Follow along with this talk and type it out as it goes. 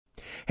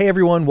Hey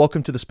everyone,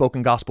 welcome to the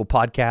Spoken Gospel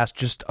Podcast.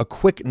 Just a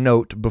quick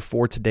note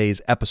before today's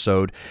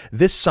episode.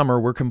 This summer,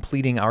 we're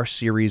completing our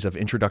series of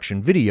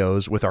introduction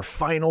videos with our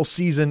final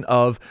season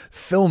of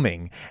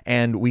filming,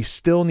 and we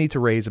still need to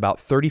raise about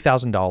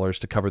 $30,000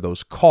 to cover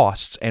those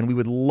costs, and we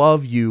would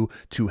love you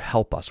to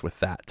help us with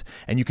that.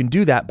 And you can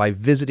do that by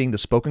visiting the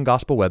Spoken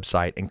Gospel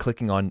website and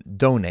clicking on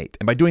Donate.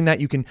 And by doing that,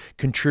 you can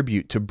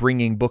contribute to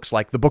bringing books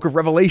like the Book of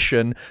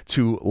Revelation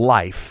to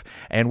life.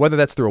 And whether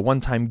that's through a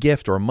one-time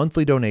gift or a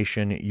monthly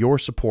donation, your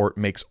support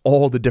makes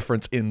all the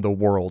difference in the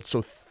world.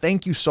 So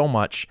thank you so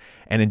much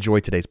and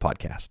enjoy today's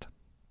podcast.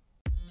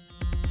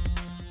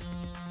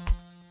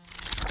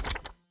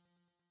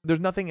 There's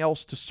nothing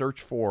else to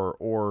search for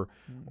or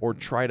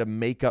try to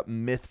make up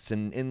myths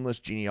and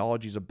endless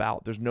genealogies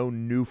about. There's no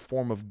new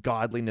form of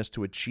godliness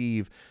to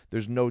achieve.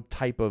 There's no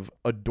type of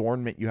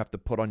adornment you have to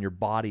put on your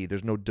body.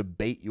 There's no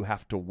debate you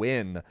have to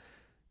win.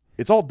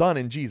 It's all done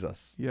in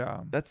Jesus.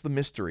 Yeah. That's the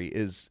mystery,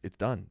 is it's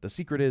done. The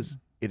secret is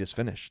it is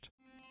finished.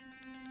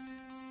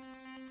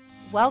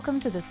 Welcome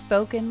to the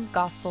Spoken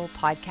Gospel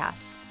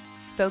Podcast.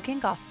 Spoken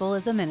Gospel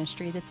is a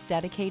ministry that's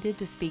dedicated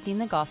to speaking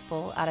the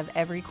gospel out of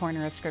every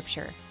corner of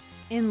Scripture.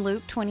 In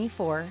Luke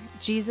 24,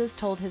 Jesus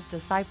told his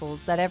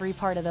disciples that every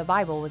part of the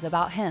Bible was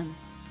about him.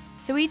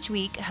 So each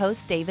week,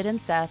 hosts David and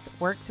Seth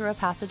work through a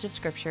passage of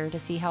Scripture to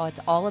see how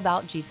it's all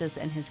about Jesus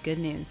and his good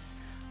news.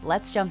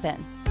 Let's jump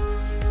in.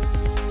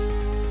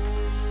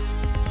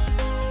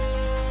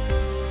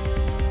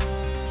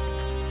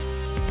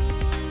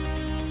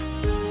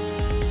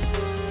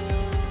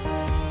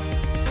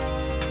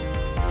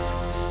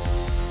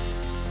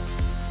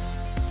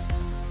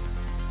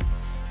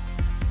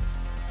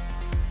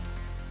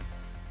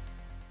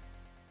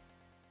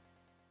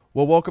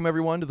 Well, welcome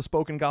everyone to the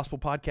Spoken Gospel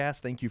Podcast.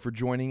 Thank you for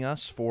joining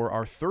us for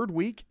our third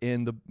week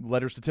in the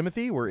letters to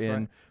Timothy. We're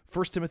in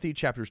 1 Timothy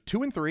chapters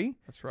 2 and 3.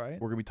 That's right.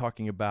 We're going to be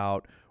talking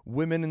about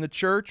women in the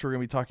church. We're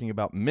going to be talking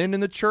about men in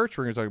the church.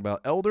 We're going to be talking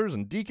about elders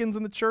and deacons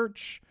in the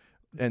church.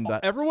 And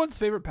everyone's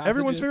favorite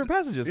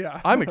passages.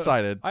 Yeah. I'm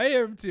excited. I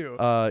am too.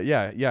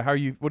 Yeah. How are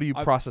you? What are you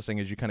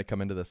processing as you kind of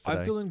come into this today?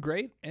 I'm feeling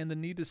great, and the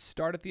need to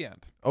start at the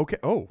end. Okay.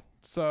 Oh.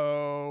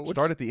 So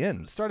start at the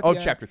end. Start at the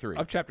end chapter 3.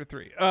 Of chapter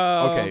 3.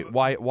 Okay.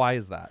 Why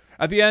is that?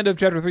 At the end of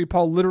chapter 3,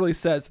 Paul literally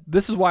says,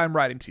 "This is why I'm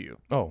writing to you."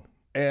 Oh.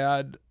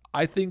 And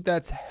I think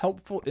that's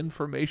helpful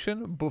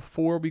information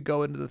before we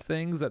go into the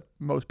things that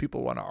most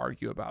people want to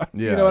argue about.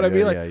 Yeah, you know what I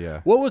mean?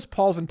 Yeah. What was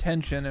Paul's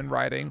intention in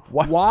writing?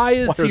 Why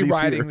is are he these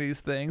writing here?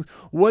 these things?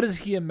 What does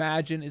he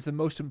imagine is the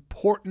most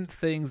important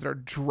things that are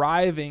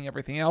driving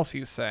everything else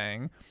he's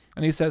saying?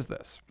 And he says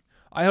this: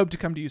 "I hope to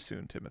come to you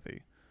soon,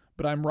 Timothy.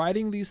 But I'm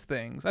writing these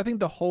things." I think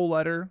the whole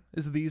letter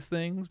is these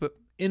things, but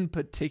in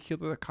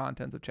particular the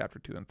contents of chapter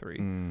 2 and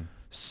 3.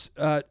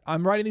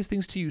 "I'm writing these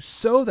things to you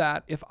so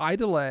that if I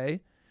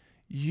delay,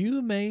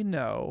 you may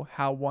know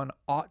how one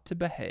ought to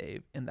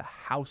behave in the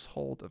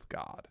household of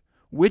God,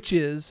 which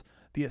is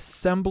the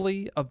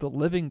assembly of the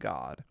living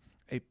God,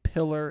 a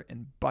pillar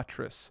and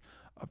buttress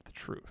of the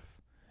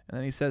truth." And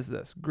then he says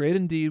this: "Great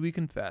indeed, we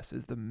confess,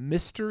 is the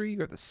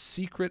mystery or the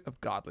secret of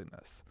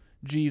godliness.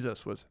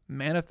 Jesus was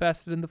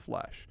manifested in the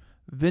flesh,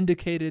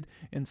 vindicated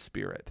in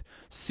spirit,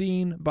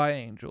 seen by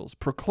angels,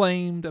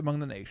 proclaimed among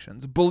the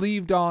nations,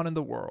 believed on in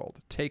the world,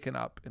 taken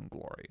up in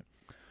glory."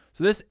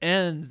 So this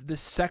ends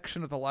this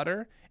section of the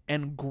letter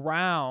and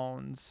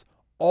grounds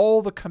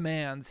all the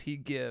commands he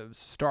gives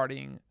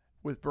starting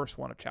with verse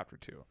 1 of chapter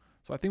 2.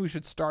 So I think we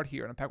should start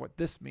here and unpack what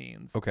this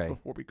means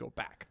before we go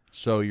back.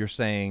 So you're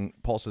saying,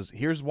 Paul says,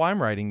 here's why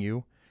I'm writing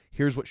you.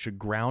 Here's what should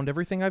ground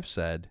everything I've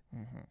said.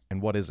 And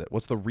what is it?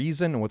 What's the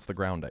reason and what's the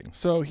grounding?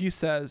 So he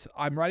says,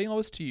 "I'm writing all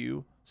this to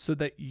you so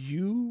that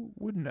you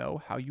would know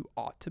how you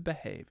ought to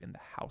behave in the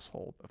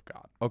household of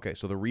God." Okay,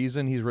 so the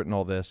reason he's written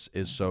all this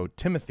is so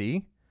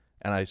Timothy,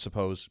 and I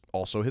suppose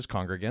also his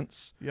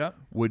congregants,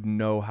 would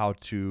know how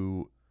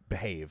to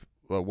behave,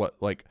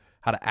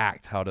 how to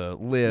act, how to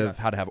live,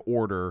 how to have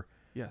order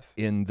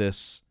in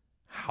this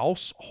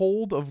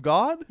household of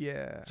God?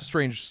 Yeah. It's a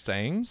strange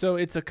saying. So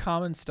it's a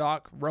common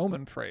stock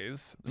Roman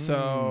phrase.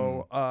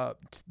 So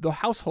the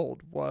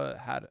household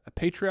had a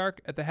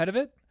patriarch at the head of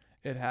it.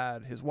 It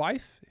had his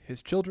wife,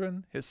 his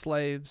children, his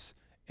slaves,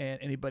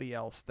 and anybody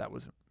else that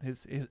was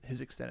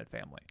his extended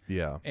family.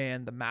 Yeah.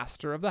 And the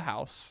master of the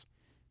house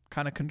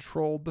kind of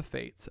controlled the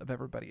fates of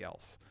everybody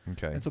else.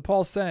 Okay. And so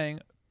Paul's saying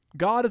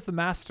God is the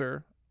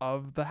master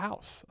of the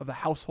house, of the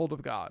household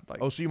of God.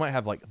 So you might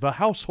have the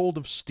household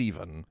of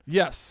Stephen.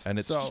 Yes. And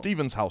it's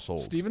Stephen's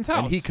household. Stephen's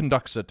house. And he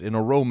conducts it in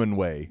a Roman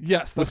way.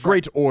 Yes. With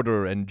great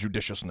order and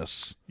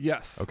judiciousness.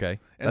 Yes. Okay.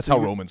 That's how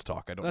Romans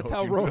talk. I don't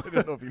know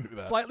if you knew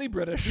that. Slightly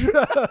British,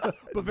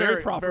 but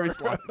very proper.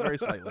 Very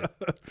slightly.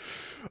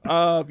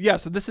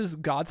 So this is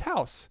God's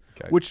house,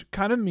 which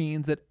kind of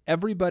means that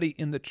everybody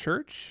in the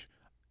church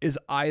is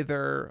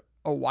either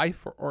a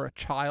wife or a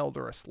child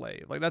or a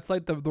slave. That's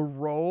the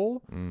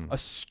role. A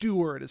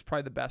steward is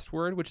probably the best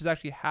word, which is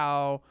actually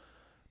how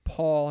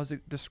Paul has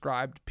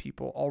described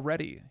people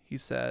already. He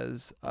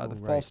says the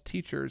false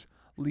teachers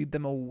lead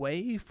them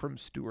away from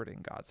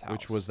stewarding God's house.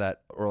 Which was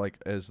that, or like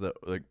as the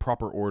like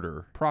proper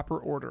order. Proper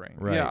ordering.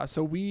 Right. Yeah.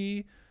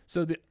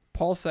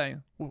 Paul's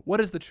saying,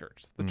 what is the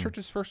church? The church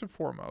is first and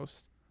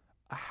foremost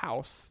a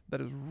house that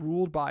is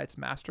ruled by its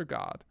master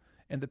God,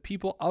 and the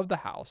people of the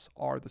house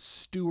are the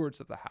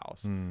stewards of the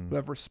house who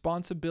have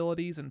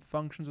responsibilities and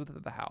functions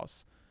within the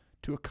house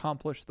to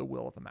accomplish the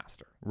will of the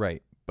master.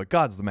 Right. But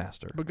God's the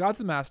master. But God's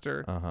the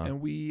master,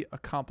 and we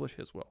accomplish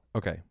his will.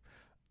 Okay.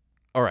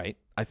 All right.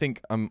 I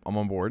think I'm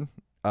on board.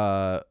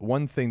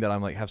 One thing that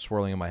I'm like have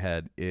swirling in my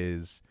head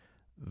is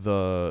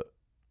the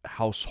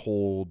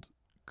household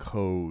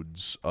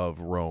codes of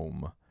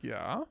Rome.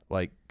 Yeah.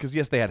 Like, because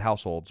yes, they had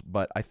households,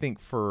 but I think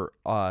for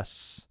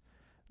us,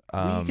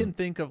 we can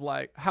think of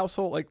like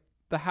household, like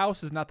the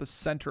house is not the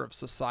center of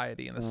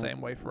society in the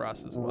same way for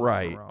us as well.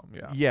 Right. For Rome.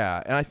 Yeah.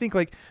 Yeah. And I think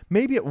like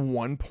maybe at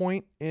one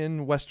point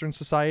in Western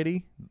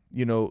society,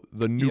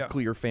 the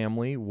nuclear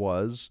family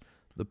was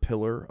the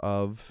pillar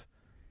of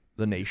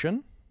the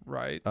nation.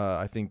 Right.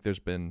 I think there's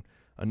been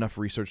enough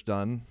research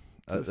done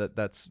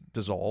that's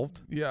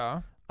dissolved.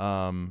 Yeah.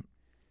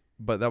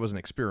 But that was an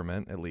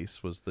experiment, at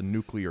least, was the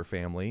nuclear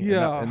family.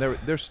 Yeah. And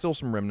there's still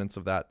some remnants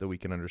of that we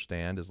can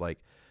understand. Is like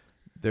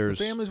there's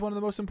the family is one of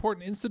the most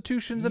important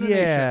institutions in a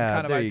nation.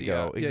 Kind of there idea. You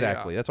go. Yeah,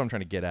 Exactly. yeah. That's what I'm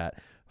trying to get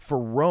at. For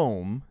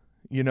Rome,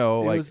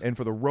 and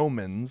for the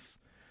Romans,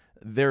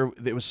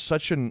 it was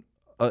such an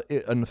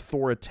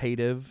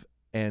authoritative,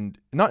 and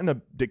not in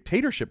a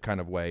dictatorship kind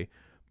of way,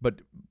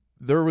 but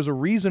there was a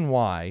reason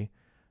why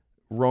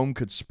Rome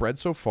could spread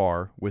so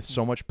far with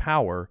so much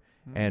power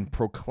and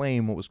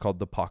proclaim what was called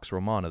the Pax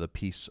Romana, the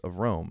peace of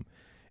Rome.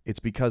 It's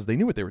because they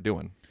knew what they were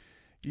doing.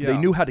 Yeah. They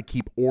knew how to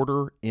keep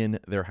order in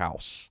their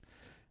house.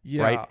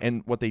 Yeah. Right?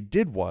 And what they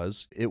did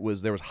was there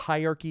was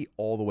hierarchy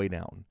all the way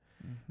down.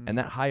 And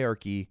that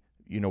hierarchy,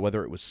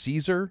 whether it was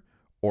Caesar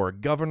or a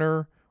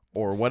governor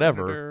or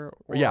whatever,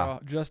 or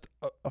just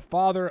a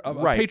father of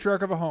a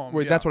patriarch of a home.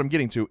 Right, that's what I'm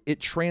getting to. It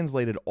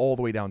translated all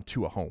the way down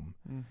to a home.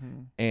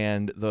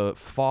 And the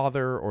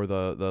father or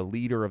the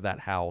leader of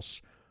that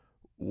house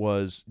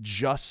was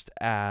just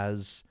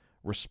as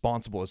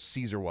responsible as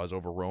Caesar was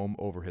over Rome,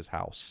 over his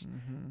house.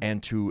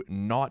 And to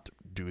not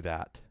do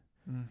that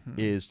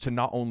is to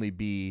not only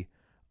be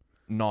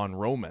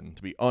non-Roman,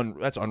 to be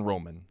that's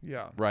un-Roman.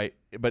 Yeah. Right?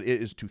 But it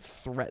is to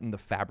threaten the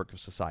fabric of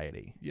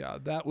society. Yeah,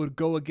 that would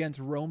go against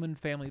Roman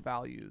family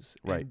values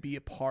Right. and be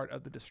a part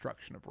of the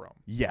destruction of Rome.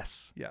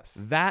 Yes. Yes.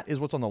 That is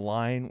what's on the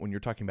line when you're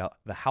talking about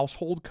the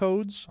household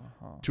codes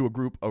to a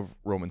group of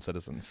Roman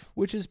citizens.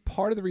 Which is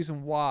part of the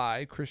reason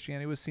why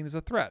Christianity was seen as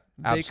a threat.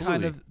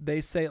 Absolutely. They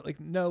say like,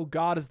 no,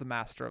 God is the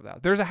master of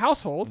that. There's a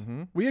household.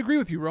 We agree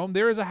with you, Rome.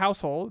 There is a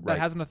household that Right.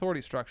 has an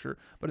authority structure,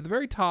 but at the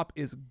very top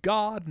is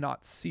God,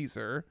 not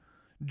Caesar.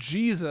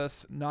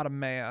 Jesus, not a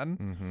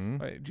man.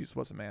 Wait, Jesus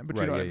was a man, but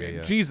you Right, know what I yeah, mean.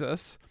 yeah.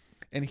 Jesus,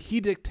 and he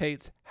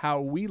dictates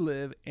how we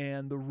live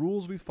and the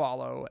rules we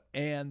follow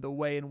and the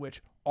way in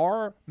which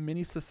our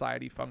mini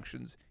society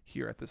functions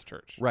here at this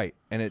church. Right.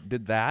 And it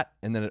did that.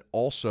 And then it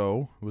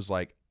also was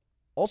like,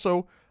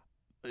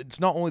 it's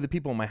not only the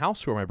people in my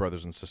house who are my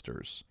brothers and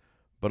sisters,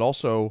 but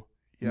also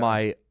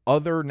my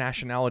other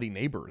nationality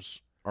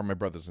neighbors are my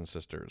brothers and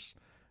sisters.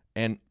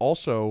 And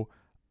also,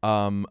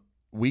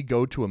 we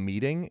go to a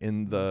meeting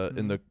in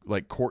the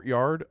like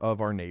courtyard of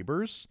our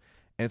neighbors,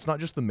 and it's not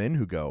just the men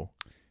who go,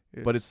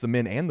 but it's the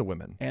men and the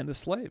women and the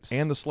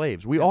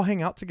slaves. We all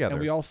hang out together,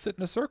 and we all sit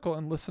in a circle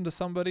and listen to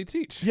somebody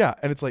teach. Yeah,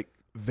 and it's like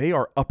they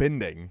are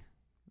upending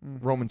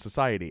Roman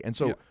society. And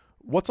so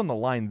what's on the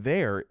line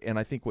there, and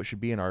I think what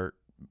should be in our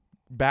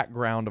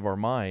background of our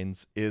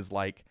minds is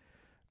like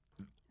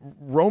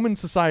Roman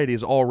society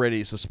is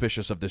already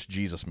suspicious of this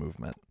Jesus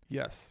movement.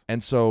 Yes.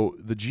 And so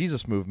the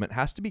Jesus movement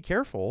has to be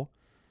careful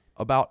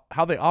about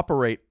how they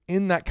operate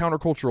in that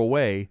countercultural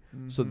way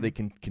so that they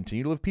can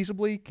continue to live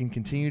peaceably, can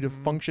continue to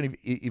function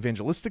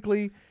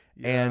evangelistically,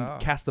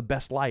 and cast the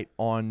best light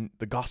on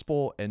the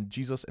gospel and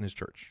Jesus and his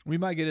church. We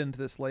might get into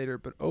this later,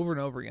 but over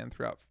and over again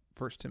throughout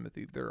 1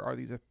 Timothy, there are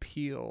these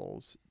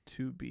appeals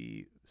to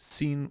be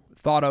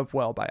thought of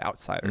well by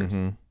outsiders.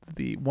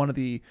 One of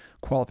the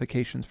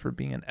qualifications for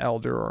being an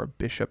elder or a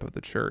bishop of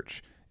the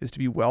church is to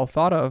be well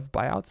thought of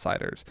by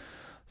outsiders.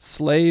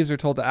 Slaves are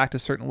told to act a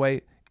certain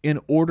way in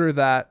order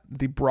that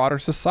the broader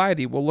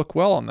society will look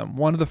well on them.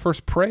 One of the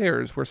first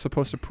prayers we're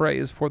supposed to pray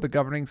is for the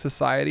governing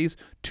societies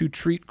to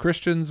treat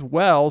Christians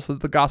well so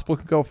that the gospel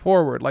can go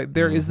forward. Like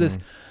there is this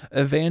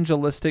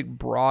evangelistic,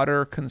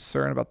 broader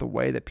concern about the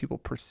way that people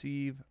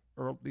perceive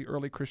the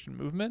early Christian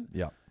movement.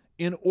 Yeah.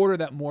 In order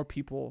that more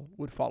people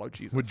would follow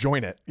Jesus. Would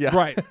join it. Yeah.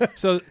 Right.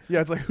 So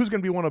it's like who's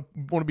going to want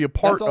to be a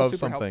part that's all of super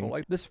something. helpful.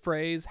 Like this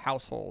phrase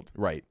household.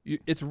 Right.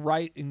 It's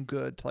right and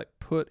good to like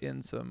put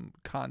in some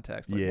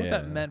context. Like what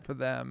that meant for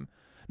them.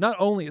 Not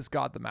only is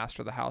God the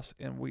master of the house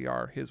and we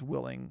are his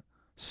willing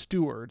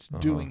stewards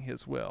doing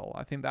his will.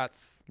 I think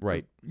that's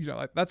right.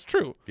 That's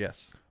true.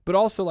 Yes. But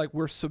also like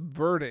we're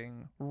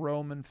subverting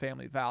Roman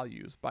family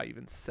values by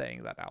even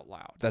saying that out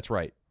loud. That's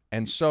right.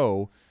 And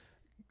so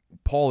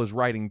Paul is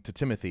writing to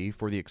Timothy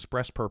for the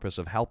express purpose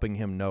of helping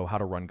him know how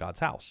to run God's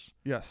house.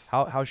 Yes.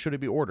 How should it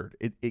be ordered?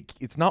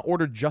 It's not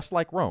ordered just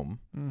like Rome,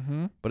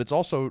 but it's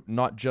also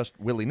not just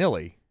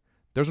willy-nilly.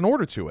 There's an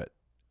order to it.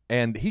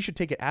 And he should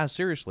take it as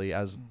seriously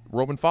as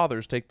Roman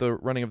fathers take the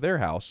running of their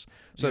house.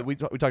 So we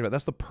talked about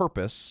that's the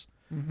purpose.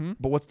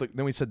 But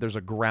then we said there's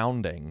a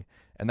grounding.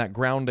 And that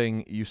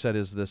grounding, you said,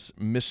 is this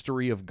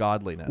mystery of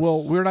godliness.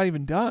 Well, we're not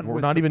even done.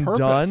 We're not even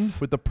done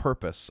with the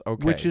purpose.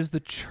 Okay. Which is the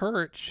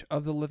church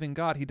of the living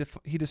God.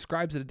 He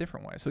describes it a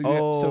different way. So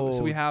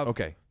we have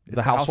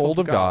the household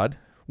of God,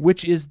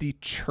 which is the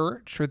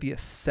church or the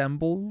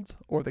assembled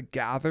or the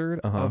gathered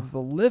of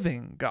the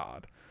living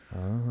God.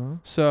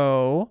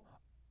 So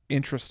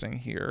interesting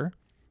here.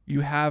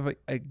 You have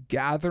a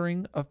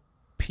gathering of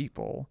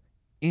people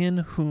in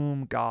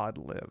whom God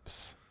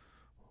lives.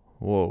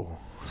 Whoa.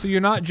 So you're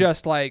not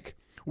just like,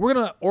 we're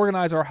going to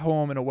organize our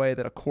home in a way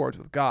that accords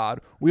with God.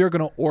 We are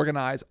going to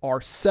organize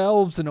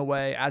ourselves in a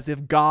way as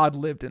if God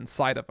lived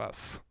inside of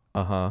us.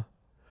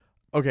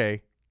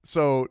 Okay.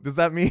 So does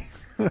that mean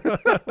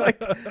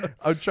like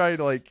I'm trying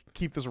to like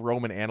keep this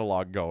Roman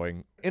analog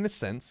going? In a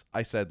sense,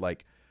 I said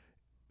like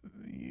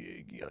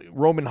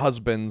Roman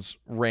husbands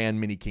ran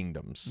many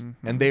kingdoms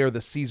and they are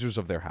the Caesars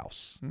of their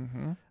house.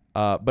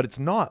 But it's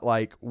not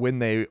like when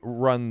they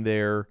run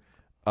their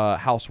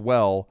house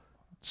well,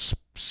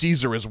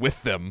 Caesar is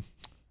with them.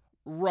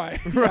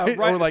 Right. Right. Yeah,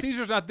 right. Or like,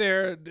 Caesar's not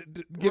there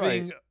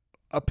giving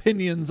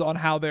opinions on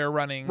how they're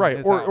running. Right.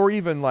 His Or house. or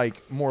even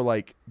like more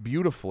like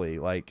beautifully,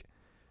 like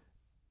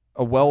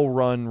a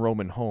well-run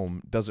Roman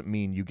home doesn't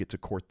mean you get to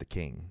court the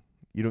king.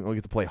 You don't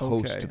get to play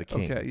host to the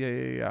king.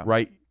 Okay. Yeah.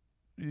 Right?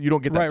 You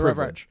don't get that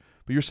privilege.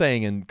 But you're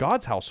saying in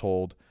God's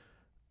household,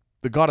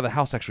 the God of the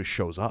house actually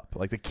shows up.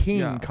 Like the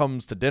king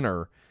comes to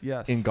dinner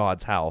in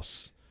God's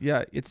house.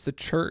 Yeah, it's the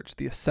church,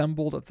 the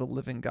assembled of the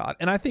living God.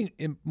 And I think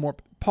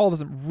Paul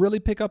doesn't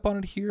really pick up on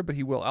it here, but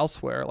he will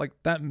elsewhere. Like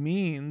that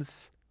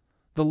means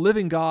the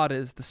living God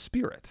is the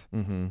Spirit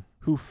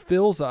who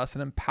fills us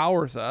and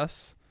empowers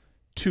us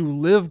to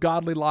live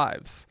godly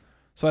lives.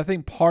 So I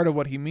think part of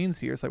what he means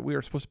here is like we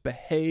are supposed to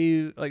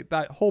behave, like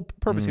that whole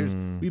purpose here is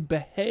we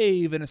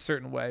behave in a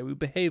certain way. We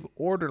behave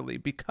orderly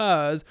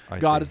because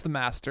God is the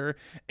master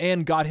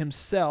and God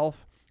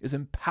himself is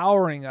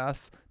empowering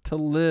us to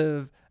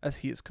live as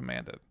he is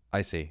commanded.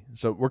 I see.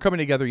 So we're coming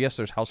together. Yes,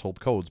 there's household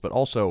codes, but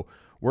also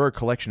we're a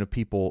collection of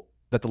people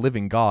that the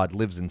living God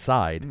lives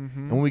inside.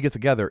 And when we get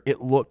together,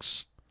 it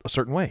looks a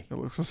certain way. It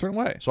looks a certain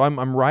way. So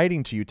I'm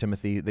writing to you,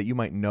 Timothy, that you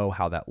might know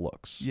how that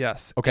looks.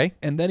 Yes. Okay.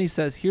 And then he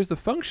says, here's the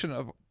function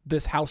of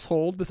this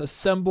household, this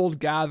assembled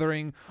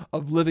gathering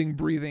of living,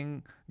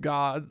 breathing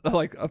gods,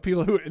 like of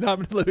people who,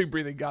 not living,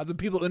 breathing gods, but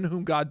people in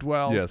whom God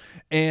dwells. Yes.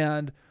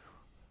 And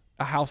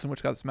a house in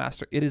which God is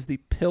master. It is the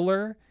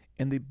pillar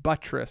and the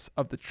buttress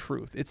of the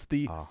truth. It's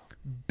the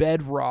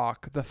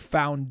bedrock, the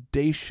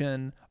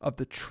foundation of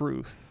the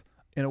truth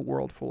in a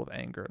world full of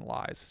anger and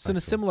lies. So in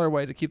a similar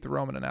way, to keep the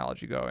Roman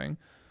analogy going,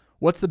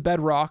 what's the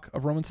bedrock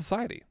of Roman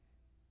society?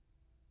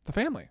 The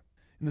family.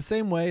 In the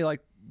same way,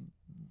 like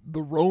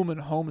the Roman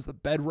home is the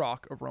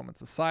bedrock of Roman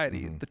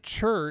society, the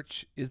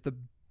church is the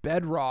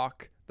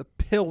bedrock, the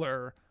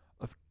pillar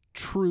of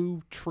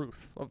truth,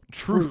 of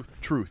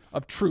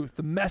truth,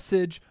 the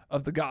message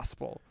of the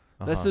gospel.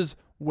 This is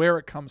where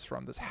it comes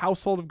from. This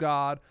household of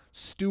God,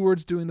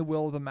 stewards doing the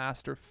will of the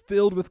master,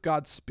 filled with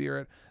God's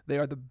Spirit. They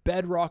are the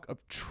bedrock of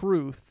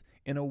truth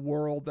in a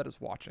world that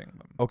is watching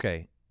them.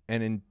 Okay.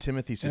 And in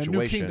Timothy's situation, a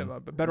new kingdom, a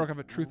bedrock of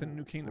a truth in a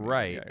new kingdom.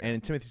 Right. Yeah. And in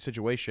Timothy's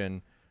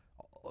situation,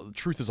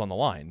 truth is on the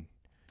line.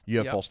 You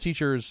have false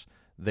teachers.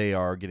 They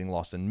are getting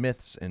lost in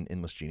myths and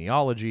endless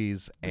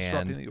genealogies.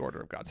 Disrupting the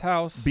order of God's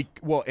house.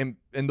 And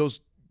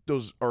those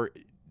are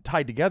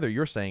tied together,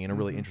 you're saying, in a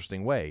really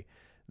interesting way.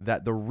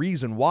 That the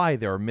reason why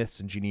there are myths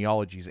and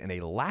genealogies and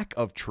a lack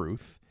of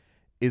truth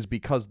is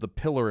because the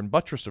pillar and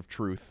buttress of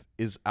truth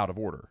is out of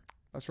order.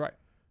 That's right.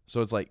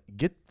 So it's like,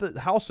 get the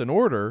house in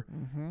order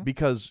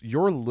because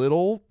your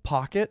little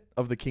pocket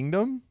of the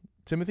kingdom,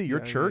 Timothy,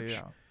 your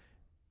church,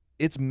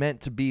 it's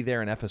meant to be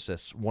there in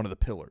Ephesus, one of the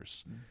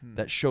pillars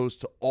that shows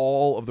to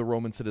all of the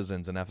Roman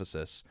citizens in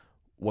Ephesus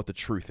what the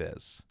truth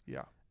is.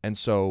 Yeah. And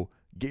so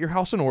get your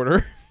house in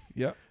order.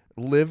 Yep.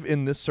 Live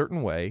in this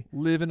certain way.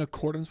 Live in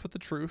accordance with the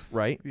truth.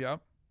 Right. Yeah.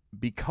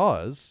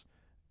 Because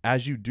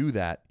as you do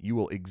that, you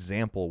will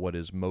example what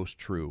is most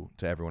true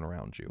to everyone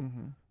around you.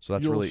 So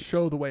that's You'll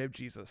show the way of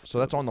Jesus. So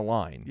that's on the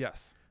line.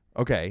 Yes.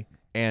 Okay.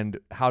 And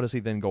how does he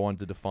then go on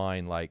to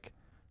define like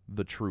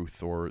the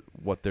truth or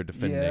what they're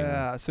defending?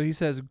 Yeah. So he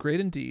says, great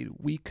indeed,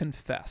 we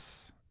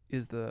confess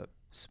is the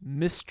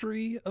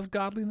mystery of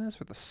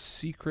godliness or the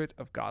secret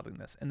of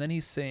godliness. And then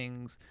he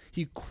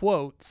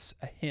quotes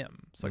a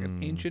hymn. It's like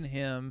an ancient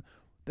hymn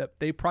that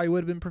they probably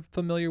would have been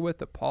familiar with,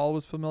 that Paul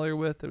was familiar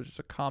with. It was just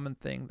a common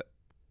thing that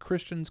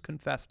Christians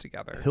confess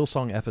together.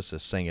 Hillsong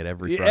Ephesus sang it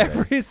every Friday.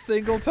 Every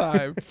single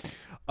time.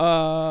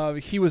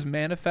 He was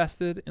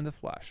manifested in the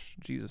flesh.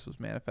 Jesus was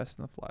manifested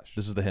in the flesh.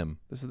 This is the hymn.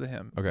 This is the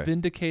hymn. Okay.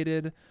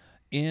 Vindicated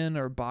in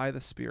or by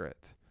the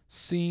Spirit.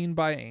 seen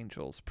by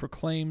angels,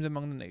 proclaimed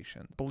among the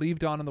nations,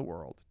 believed on in the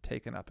world,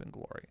 taken up in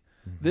glory.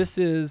 This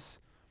is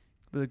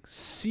the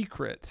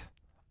secret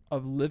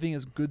of living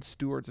as good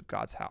stewards of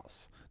God's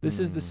house. This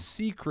is the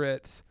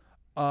secret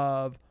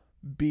of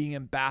being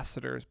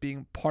ambassadors,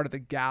 being part of the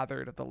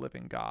gathered of the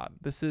living God.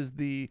 This is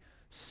the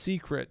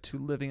secret to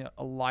living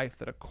a life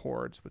that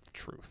accords with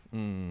truth.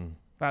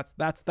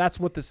 That's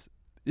what this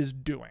is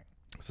doing.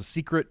 It's the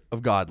secret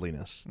of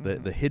godliness,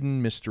 the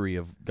hidden mystery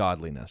of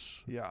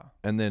godliness. Yeah.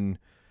 And then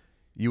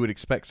you would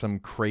expect some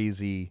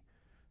crazy,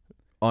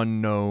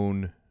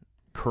 unknown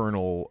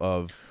kernel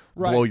of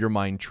blow your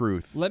mind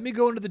truth. Let me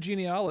go into the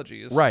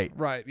genealogies. Right.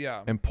 Right,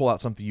 yeah. And pull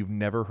out something you've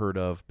never heard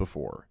of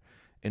before.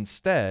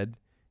 Instead,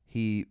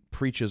 he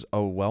preaches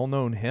a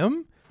well-known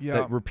hymn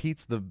that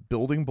repeats the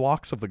building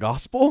blocks of the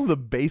gospel, the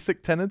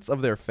basic tenets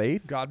of their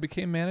faith. God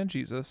became man in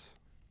Jesus.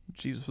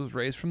 Jesus was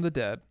raised from the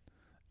dead.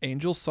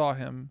 Angels saw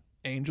him.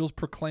 Angels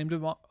proclaimed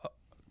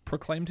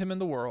him in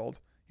the world.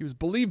 He was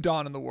believed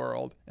on in the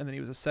world, and then he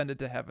was ascended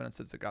to heaven and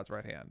sits at God's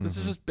right hand. This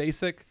is just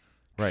basic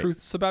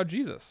truths about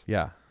Jesus.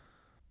 Yeah.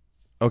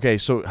 Okay,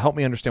 so help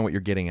me understand what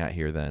you're getting at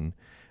here then.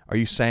 Are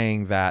you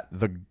saying that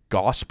the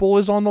gospel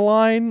is on the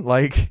line?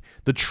 Like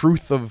the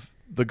truth of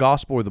the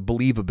gospel, or the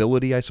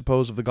believability, I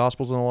suppose, of the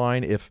gospel is on the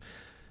line if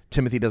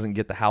Timothy doesn't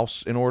get the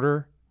house in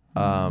order?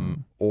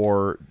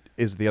 Or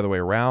is it the other way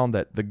around,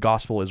 that the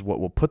gospel is what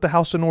will put the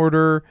house in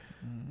order?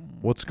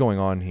 What's going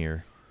on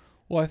here?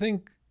 Well, I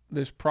think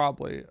there's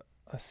probably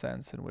a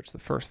sense in which the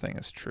first thing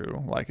is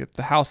true. Like if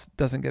the house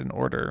doesn't get in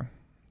order,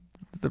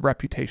 the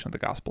reputation of the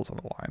gospel is on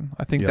the line.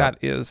 I think that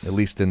is... At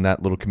least in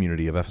that little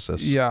community of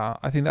Ephesus. Yeah,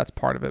 I think that's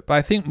part of it. But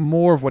I think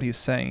more of what he's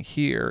saying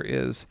here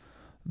is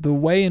the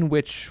way in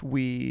which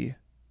we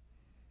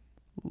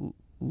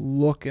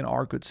look and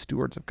are good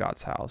stewards of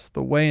God's house,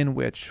 the way in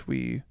which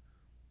we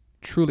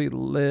truly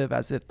live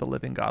as if the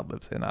living God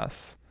lives in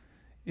us,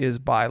 is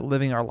by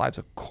living our lives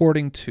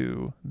according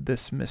to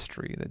this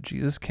mystery that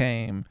Jesus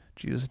came,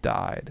 Jesus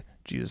died,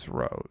 Jesus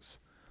rose.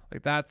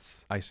 Like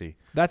I see.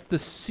 That's the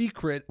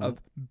secret of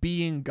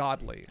being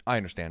godly. I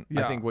understand.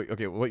 Yeah. I think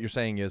what you're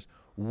saying is,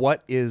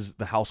 what is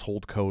the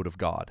household code of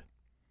God?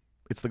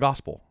 It's the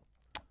gospel.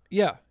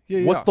 Yeah.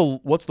 What's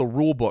the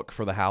rule book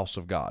for the house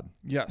of God?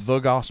 Yes. The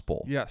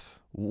gospel. Yes.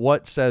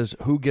 What says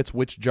who gets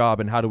which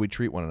job and how do we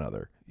treat one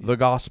another? The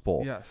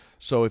gospel. Yes.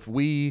 So if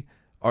we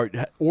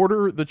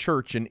order the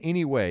church in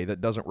any way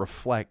that doesn't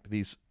reflect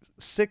these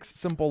 6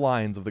 simple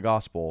lines of the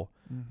gospel,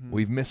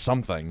 we've missed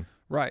something.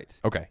 Right.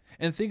 Okay.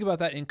 And think about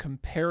that in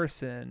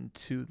comparison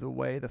to the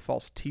way the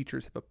false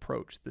teachers have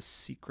approached the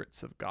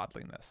secrets of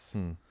godliness.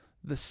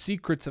 The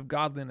secrets of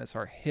godliness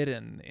are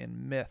hidden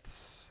in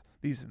myths.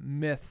 These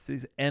myths,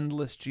 these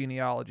endless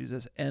genealogies,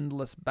 this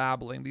endless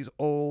babbling, these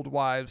old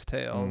wives'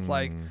 tales.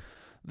 Like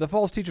the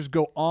false teachers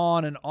go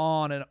on and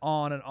on and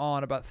on and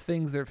on about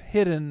things they've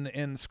hidden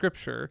in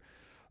Scripture,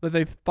 that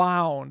they've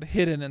found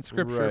hidden in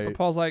Scripture. Right. But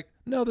Paul's like,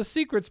 no, the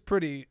secret's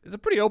it's a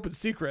pretty open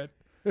secret.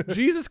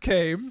 Jesus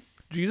came,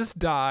 Jesus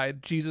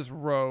died, Jesus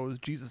rose,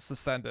 Jesus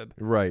ascended.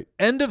 Right.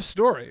 End of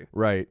story.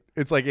 Right.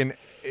 It's like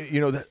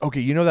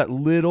that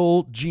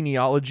little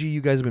genealogy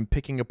you guys have been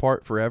picking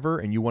apart forever,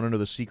 and you want to know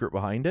the secret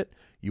behind it?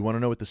 You want to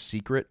know what the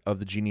secret of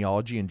the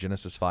genealogy in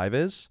Genesis 5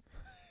 is?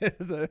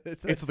 It's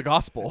the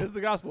gospel. It's the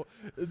gospel.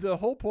 The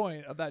whole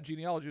point of that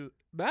genealogy,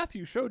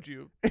 Matthew showed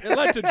you, it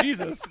led to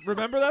Jesus.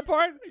 Remember that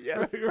part?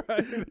 Yes.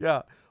 Right.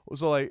 Yeah.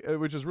 So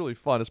which is really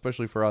fun,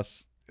 especially for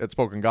us at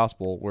Spoken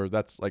Gospel, where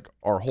that's like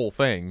our whole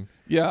thing.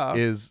 Yeah.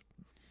 Is,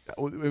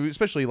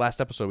 especially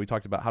last episode, we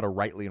talked about how to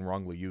rightly and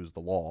wrongly use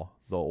the law,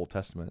 the Old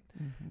Testament.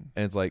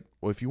 And it's like,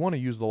 well, if you want to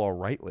use the law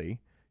rightly,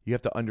 you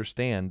have to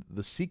understand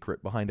the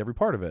secret behind every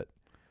part of it.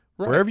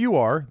 Right. Wherever you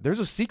are, there's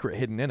a secret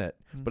hidden in it,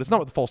 but it's not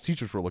what the false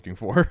teachers were looking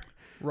for.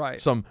 Right.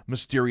 Some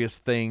mysterious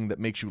thing that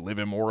makes you live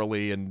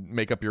immorally and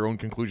make up your own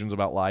conclusions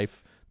about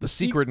life. The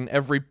secret in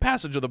every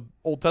passage of the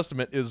Old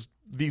Testament is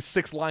these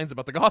 6 lines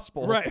about the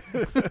gospel. Right.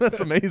 That's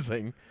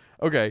amazing.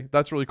 Okay,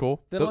 that's really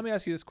cool. Then let me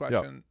ask you this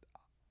question. Yeah.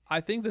 I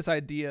think this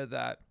idea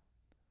that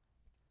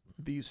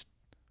these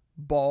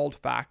bald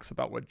facts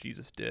about what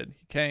Jesus did,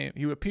 he came,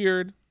 he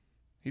appeared,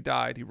 he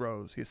died, he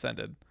rose, he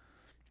ascended.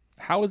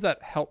 How has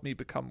that helped me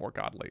become more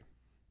godly?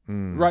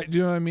 Right? Do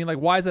you know what I mean? Like,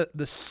 why is that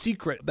the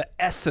secret, the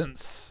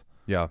essence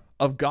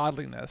of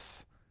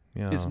godliness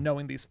is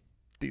knowing these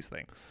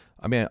things?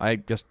 I mean, I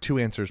guess 2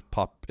 answers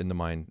pop into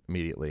mind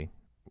immediately.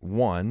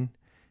 One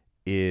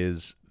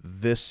is,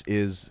 this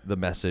is the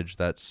message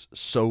that's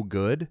so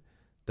good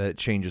that it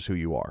changes who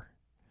you are.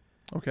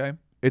 Okay.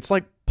 It's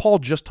like Paul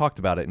just talked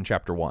about it in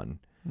chapter 1.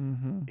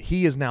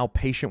 He is now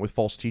patient with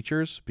false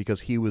teachers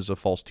because he was a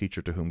false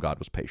teacher to whom God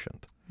was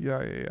patient.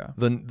 Yeah.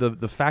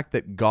 The fact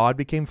that God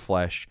became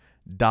flesh,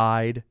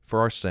 died for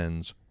our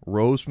sins,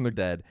 rose from the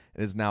dead,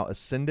 and is now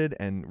ascended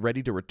and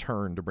ready to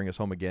return to bring us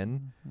home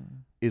again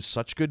is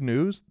such good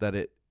news that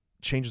it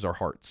changes our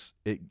hearts.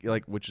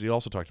 Which he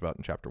also talked about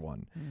in chapter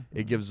 1.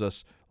 It gives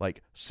us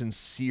like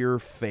sincere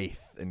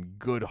faith and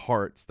good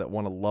hearts that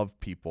want to love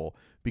people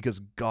because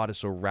God has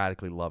so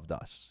radically loved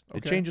us. Okay.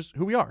 It changes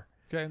who we are.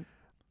 Okay.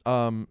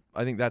 I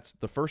think that's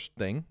the first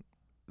thing.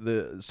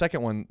 The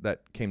second one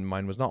that came to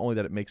mind was not only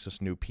that it makes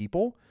us new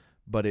people,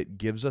 but it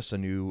gives us a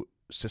new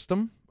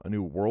system, a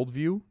new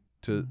worldview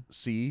to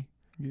see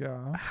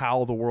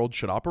how the world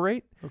should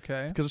operate.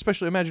 Okay. Because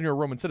especially imagine you're a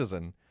Roman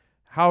citizen.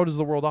 How does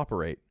the world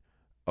operate?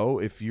 Oh,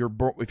 if you're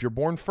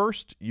born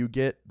first, you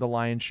get the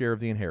lion's share of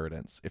the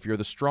inheritance. If you're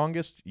the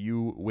strongest,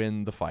 you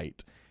win the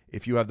fight.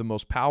 If you have the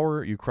most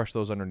power, you crush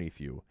those underneath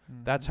you.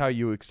 That's how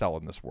you excel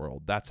in this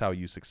world. That's how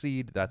you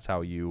succeed. That's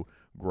how you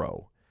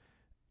grow.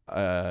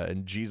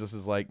 And Jesus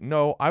is like,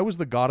 no, I was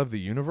the God of the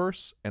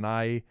universe, and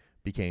I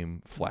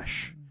became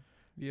flesh.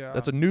 Yeah.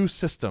 That's a new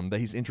system that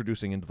he's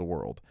introducing into the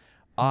world.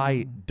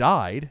 I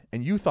died,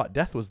 and you thought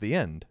death was the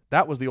end.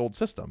 That was the old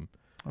system.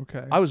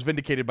 Okay. I was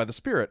vindicated by the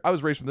Spirit. I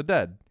was raised from the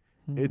dead.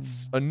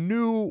 It's a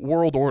new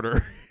world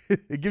order.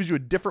 It gives you a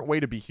different way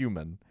to be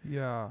human.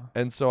 Yeah.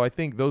 And so I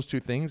think those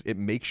two things, it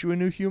makes you a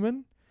new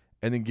human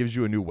and then gives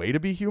you a new way to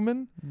be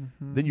human.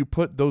 Then you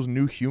put those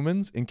new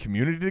humans in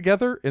community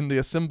together in the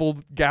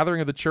assembled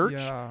gathering of the church.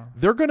 Yeah.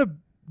 They're going to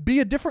be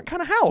a different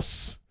kind of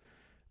house.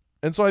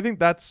 And so I think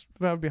that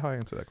would be how I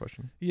answer that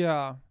question.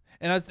 Yeah.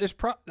 And I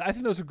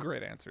think those are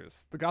great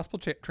answers. The gospel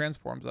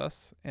transforms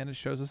us, and it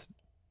shows us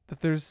that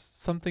there's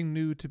something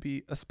new to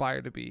be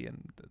aspire to be,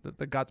 and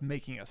that God's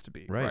making us to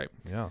be. Right.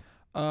 Yeah.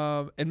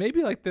 And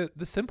maybe like the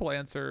simple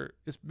answer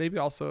is maybe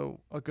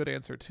also a good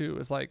answer too,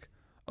 is like,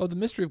 oh, the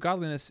mystery of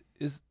godliness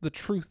is the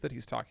truth that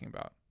he's talking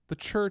about. The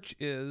church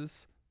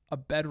is a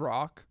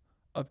bedrock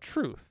of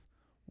truth.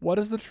 What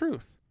is the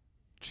truth?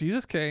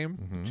 Jesus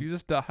came,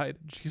 Jesus died,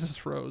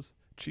 Jesus rose,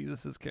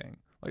 Jesus is king.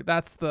 Like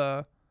that's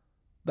the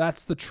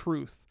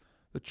truth.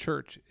 The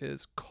church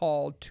is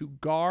called to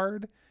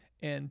guard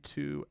and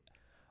to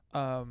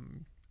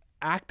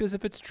act as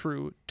if it's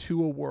true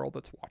to a world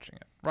that's watching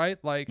it, right?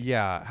 Like,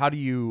 yeah, how do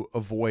you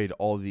avoid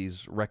all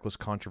these reckless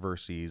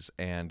controversies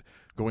and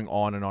going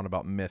on and on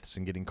about myths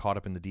and getting caught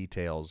up in the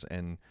details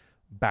and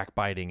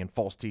backbiting and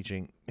false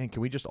teaching? And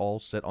can we just all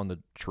sit on the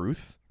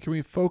truth? Can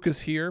we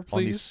focus here, please?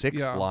 On these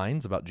 6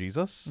 lines about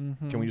Jesus?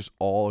 Can we just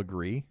all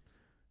agree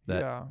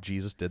that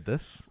Jesus did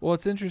this? Well,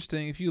 it's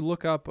interesting. If you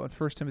look up on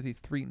 1 Timothy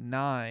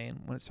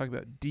 3:9, when it's talking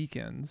about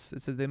deacons,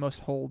 it says they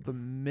must hold the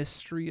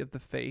mystery of the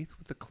faith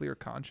with a clear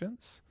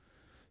conscience.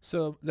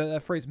 So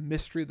that phrase,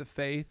 mystery of the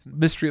faith,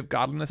 mystery of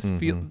godliness,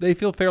 they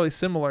feel fairly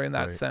similar in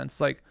that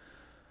sense. Like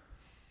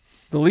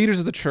the leaders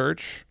of the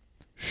church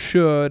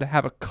should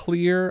have a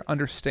clear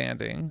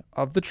understanding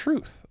of the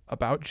truth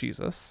about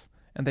Jesus,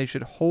 and they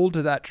should hold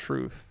to that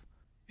truth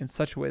in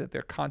such a way that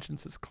their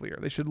conscience is clear.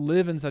 They should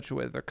live in such a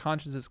way that their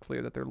conscience is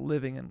clear, that they're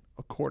living in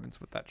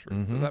accordance with that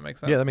truth. Does that make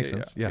sense? Yeah, that makes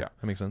sense. Yeah,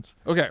 that makes sense.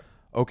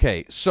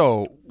 Okay.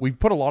 So we've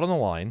put a lot on the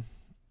line.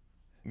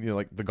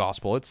 Like the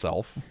gospel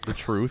itself, the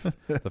truth,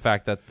 the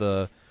fact that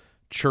the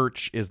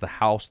church is the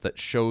house that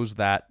shows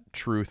that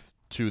truth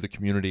to the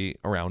community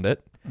around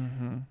it.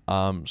 And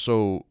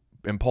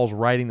Paul's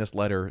writing this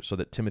letter so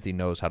that Timothy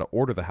knows how to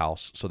order the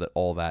house so that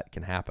all that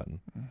can happen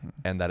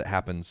and that it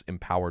happens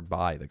empowered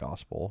by the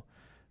gospel.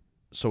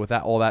 So with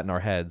all that in our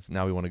heads,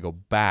 now we want to go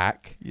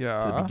back to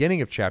the beginning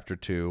of chapter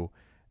 2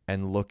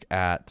 and look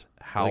at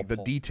how the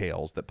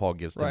details that Paul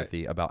gives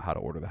Timothy about how to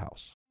order the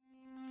house.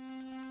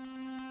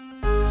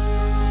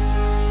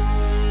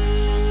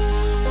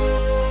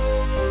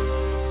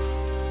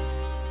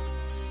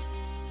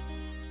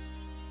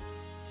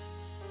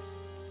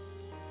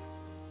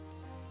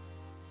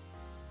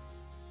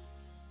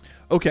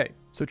 Okay,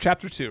 so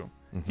chapter 2,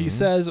 he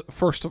says,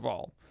 first of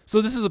all, so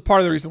this is a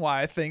part of the reason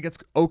why I think it's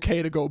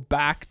okay to go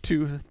back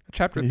to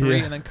chapter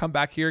 3 and then come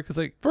back here, because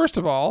like, first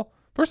of all,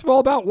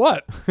 about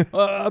what?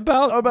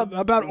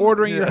 about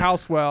ordering your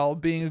house well,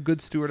 being a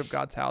good steward of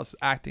God's house,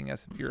 acting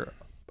as if you're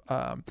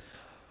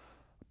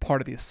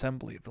part of the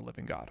assembly of the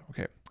living God.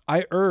 Okay,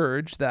 I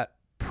urge that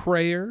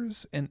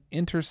prayers and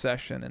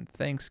intercession and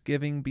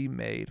thanksgiving be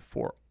made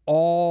for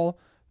all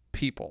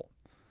people.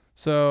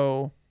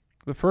 So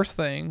the first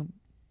thing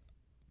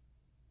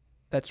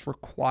that's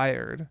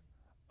required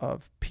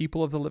of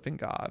people of the living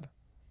God,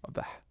 of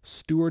the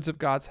stewards of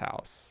God's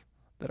house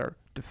that are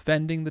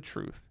defending the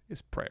truth,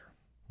 is prayer.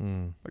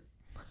 Like,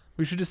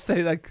 we should just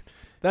say like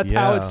that's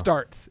how it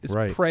starts, is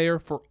prayer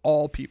for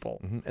all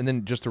people. And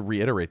then just to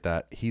reiterate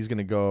that, he's going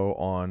to go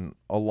on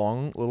a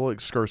long little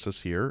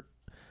excursus here,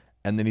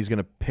 and then he's going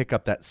to pick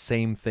up that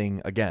same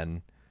thing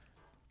again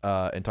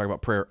and talk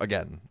about prayer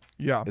again.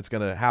 Yeah. It's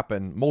going to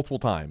happen multiple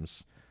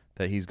times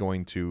that he's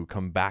going to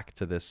come back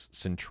to this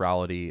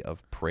centrality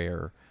of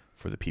prayer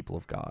for the people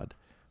of God.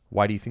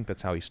 Why do you think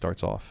that's how he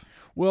starts off?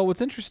 Well,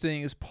 what's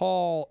interesting is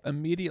Paul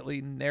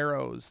immediately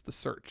narrows the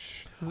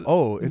search.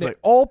 Oh, it's like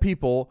all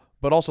people,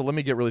 but also let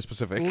me get really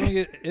specific.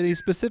 And he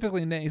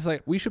specifically, he's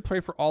like, we should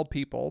pray for all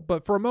people.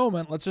 But for a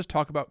moment, let's just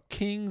talk about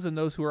kings and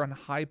those who are in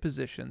high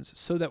positions,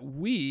 so that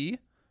we,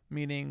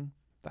 meaning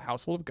the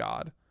household of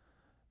God,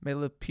 may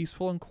live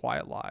peaceful and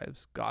quiet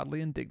lives,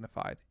 godly and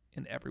dignified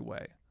in every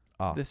way.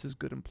 This is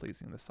good and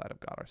pleasing in the sight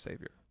of God our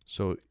Savior.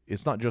 So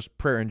it's not just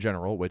prayer in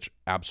general, which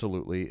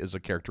absolutely is a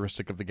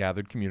characteristic of the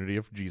gathered community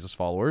of Jesus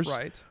followers.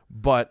 Right.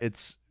 But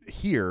it's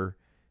here,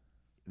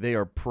 they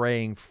are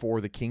praying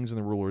for the kings and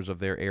the rulers of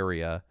their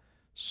area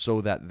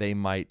so that they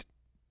might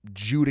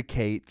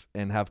judicate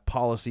and have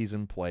policies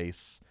in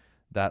place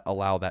that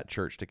allow that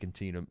church to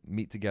continue to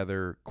meet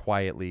together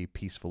quietly,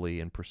 peacefully,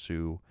 and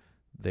pursue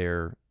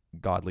their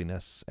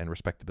godliness and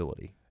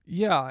respectability.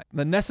 Yeah,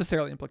 the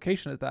necessary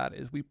implication of that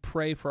is we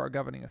pray for our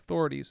governing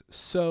authorities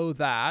so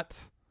that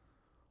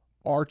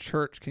our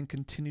church can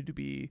continue to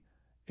be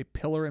a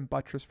pillar and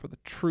buttress for the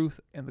truth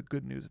and the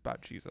good news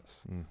about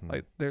Jesus.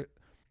 Like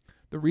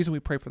the reason we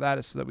pray for that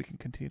is so that we can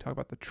continue to talk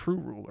about the true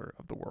ruler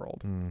of the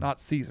world, not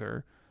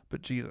Caesar,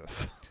 but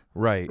Jesus.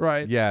 Right.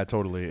 Right. Yeah,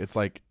 totally. It's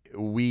like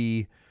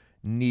we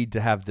need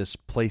to have this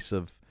place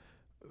of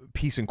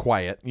peace and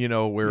quiet,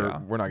 where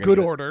we're not going to good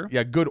order.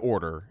 Yeah, good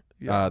order.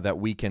 Yeah. That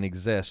we can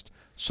exist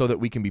so that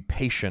we can be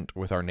patient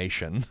with our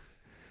nation.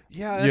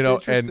 Yeah,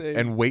 that's interesting.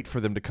 and wait for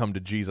them to come to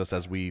Jesus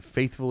as we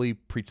faithfully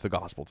preach the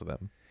gospel to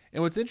them.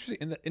 And what's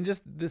interesting in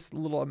just this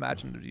little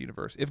imaginative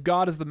universe, if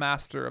God is the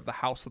master of the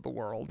house of the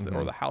world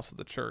or the house of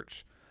the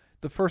church,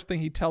 the first thing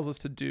he tells us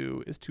to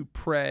do is to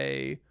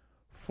pray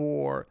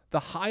for the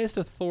highest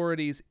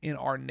authorities in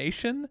our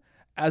nation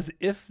as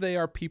if they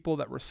are people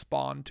that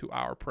respond to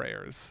our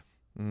prayers.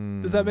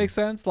 Does that make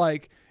sense?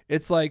 Like,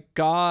 it's like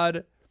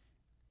God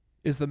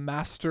is the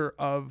master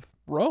of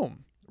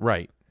Rome.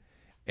 Right.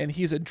 And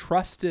he's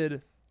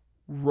entrusted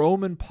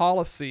Roman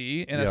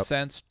policy, in a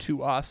sense,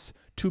 to us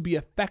to be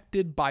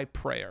affected by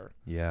prayer.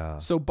 Yeah.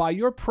 So by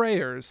your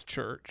prayers,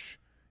 church,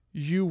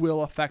 you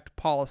will affect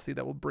policy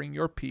that will bring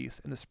your peace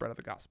and the spread of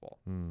the gospel.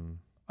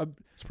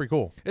 It's pretty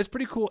cool. It's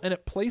pretty cool. And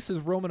it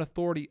places Roman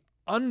authority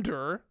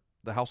under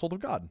The household of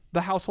God.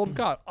 the household of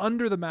God,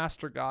 under the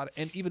master God,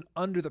 and even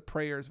under the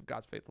prayers of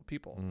God's faithful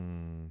people.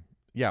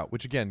 Yeah,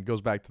 which again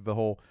goes back to the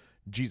whole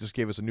Jesus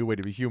gave us a new way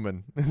to be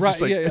human. It's Right,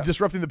 just like yeah.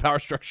 disrupting the power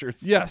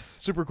structures. Yes.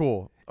 Super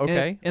cool.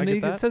 Okay. And I then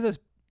get that. it says this,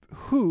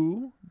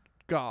 who,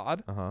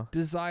 God, Uh-huh.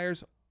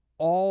 desires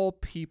all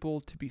people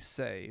to be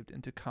saved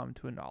and to come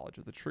to a knowledge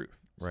of the truth.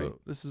 Right. So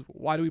this is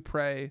why do we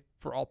pray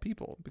for all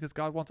people? Because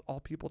God wants all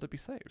people to be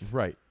saved.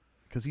 Right.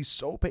 Because he's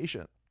so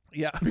patient.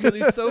 Yeah, because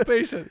he's so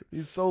patient.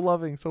 He's so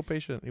loving, so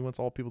patient. He wants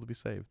all people to be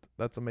saved.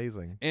 That's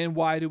amazing. And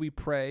why do we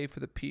pray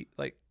for the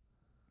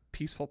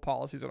peaceful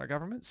policies in our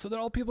government? So that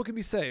all people can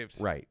be saved.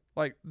 Right.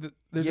 Like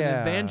there's an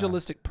Yeah.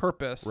 evangelistic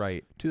purpose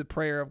Right. to the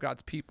prayer of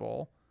God's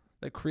people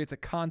that creates a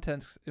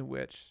context in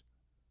which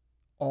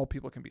all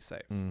people can be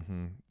saved.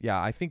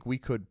 Yeah, I think we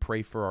could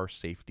pray for our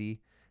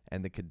safety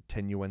and the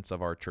continuance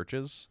of our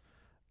churches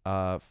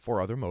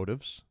for other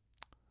motives.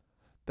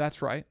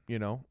 That's right.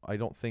 I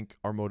don't think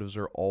our motives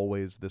are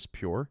always this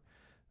pure,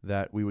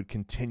 that we would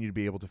continue to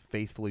be able to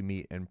faithfully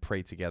meet and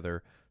pray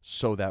together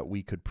so that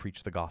we could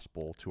preach the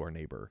gospel to our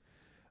neighbor.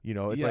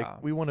 It's Yeah.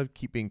 like we want to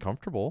keep being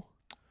comfortable.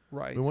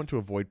 Right. We want to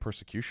avoid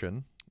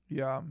persecution.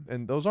 Yeah.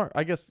 And those aren't,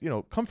 I guess,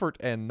 comfort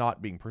and not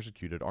being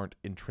persecuted aren't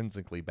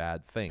intrinsically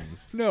bad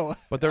things. No.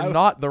 But they're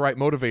not the right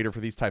motivator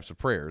for these types of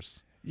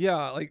prayers.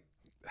 Yeah,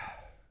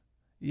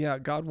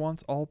 God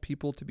wants all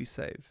people to be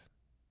saved.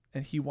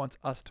 And he wants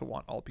us to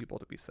want all people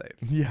to be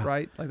saved. Yeah.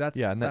 Right? Like that's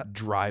And that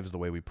drives the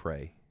way we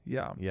pray.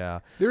 Yeah. Yeah.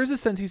 There is a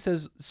sense, he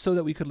says, so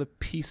that we could live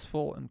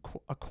peaceful and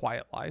a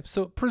quiet life.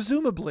 So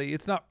presumably,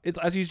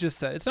 as you just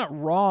said, it's not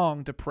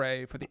wrong to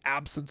pray for the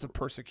absence of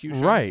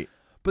persecution. Right.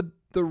 But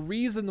the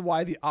reason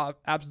why the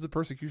absence of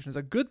persecution is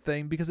a good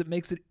thing, because it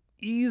makes it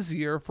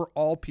easier for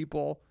all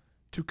people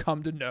to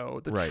come to know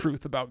the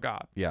truth about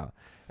God. Yeah.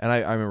 And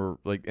I remember,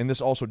 and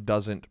this also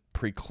doesn't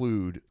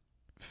preclude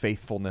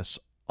faithfulness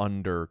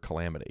under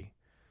calamity.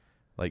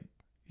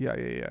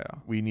 Yeah.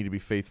 We need to be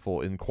faithful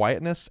in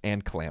quietness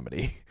and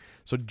calamity.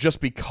 So just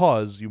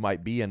because you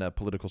might be in a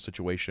political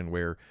situation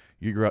where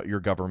your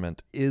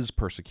government is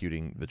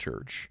persecuting the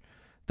church,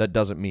 that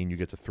doesn't mean you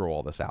get to throw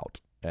all this out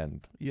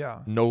and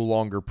no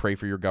longer pray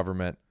for your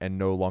government and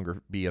no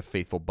longer be a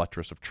faithful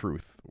buttress of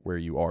truth where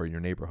you are in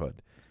your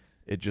neighborhood.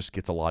 It just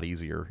gets a lot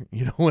easier,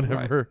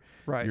 whenever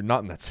you're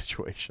not in that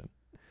situation.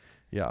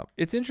 Yeah.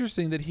 It's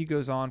interesting that he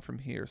goes on from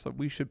here. So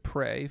we should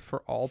pray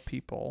for all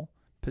people,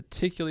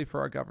 particularly for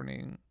our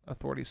governing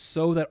authorities,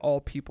 so that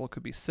all people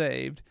could be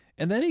saved.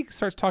 And then he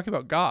starts talking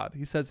about God.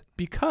 He says,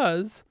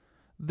 because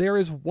there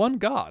is one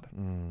God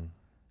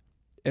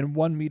and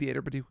one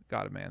mediator between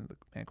God and man, the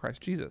man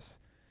Christ Jesus.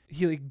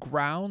 He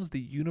grounds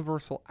the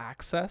universal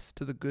access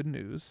to the good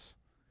news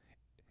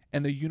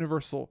and the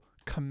universal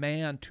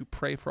command to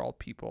pray for all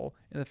people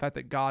in the fact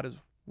that God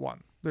is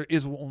one. There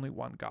is only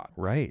one God.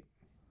 Right.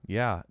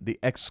 Yeah. The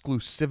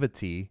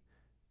exclusivity,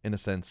 in a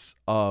sense,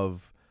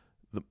 of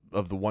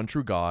the one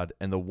true God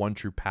and the one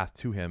true path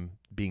to him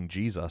being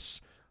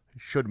Jesus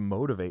should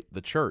motivate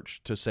the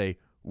church to say,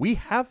 we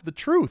have the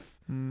truth.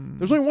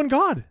 There's only one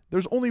God.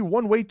 There's only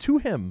one way to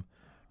him.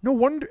 No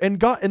wonder, and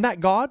that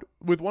God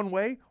with one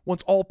way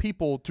wants all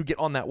people to get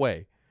on that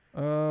way.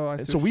 Oh, I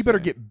see. And so we better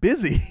get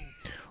busy.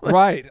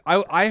 Right.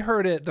 I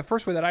heard it. The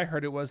first way that I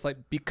heard it was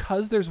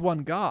because there's one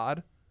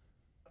God,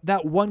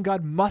 that one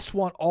God must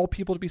want all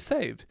people to be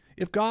saved.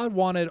 If God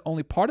wanted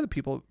only part of the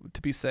people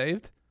to be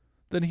saved,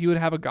 then he would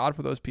have a God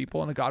for those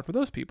people and a God for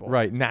those people.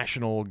 Right.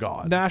 National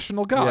gods.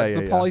 National gods,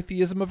 Yeah, the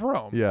polytheism of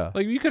Rome. Yeah.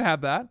 Like, you could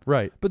have that.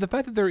 Right. But the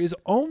fact that there is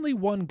only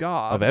one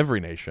God Of every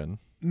nation.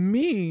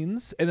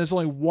 means, and there's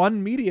only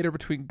one mediator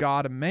between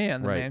God and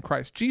man, the Right. man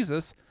Christ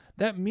Jesus,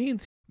 that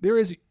means there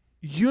is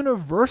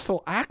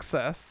universal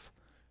access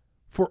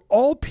for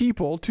all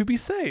people to be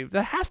saved.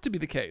 That has to be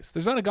the case.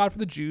 There's not a God for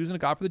the Jews and a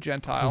God for the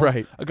Gentiles,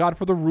 Right. a God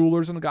for the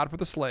rulers and a God for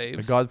the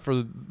slaves. A God for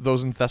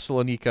those in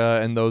Thessalonica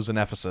and those in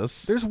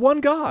Ephesus. There's one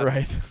God.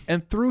 Right.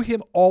 And through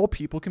him, all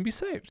people can be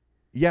saved.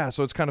 Yeah,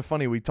 so it's kind of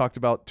funny. We talked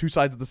about two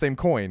sides of the same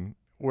coin,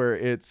 where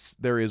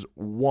there is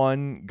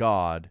one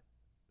God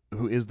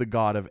who is the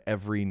God of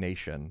every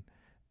nation.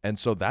 And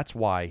so that's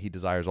why he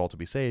desires all to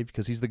be saved,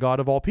 because he's the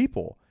God of all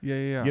people.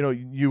 Yeah. You know,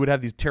 you would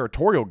have these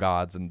territorial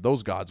gods, and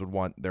those gods would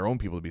want their own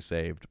people to be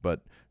saved.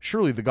 But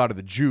surely the God of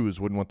the Jews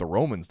wouldn't want the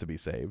Romans to be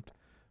saved.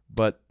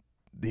 But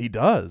he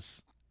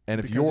does. And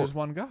if because there's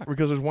one God.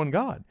 because there's one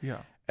God.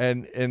 Yeah.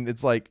 And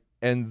it's like,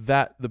 and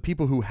that the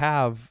people who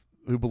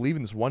believe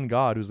in this one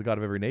God, who's the God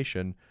of every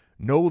nation,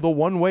 know the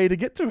one way to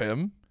get to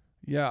him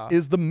Yeah.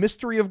 is the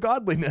mystery of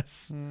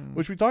godliness,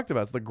 which we talked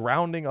about. It's the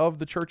grounding of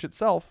the church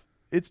itself.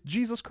 It's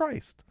Jesus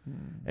Christ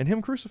and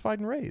him crucified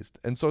and raised.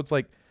 And so it's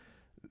like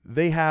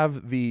they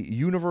have the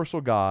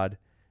universal God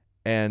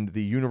and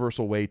the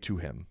universal way to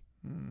him,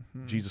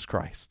 Jesus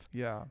Christ.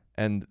 Yeah.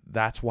 And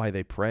that's why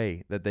they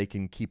pray that they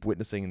can keep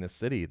witnessing in this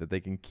city, that they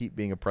can keep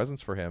being a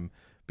presence for him,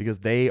 because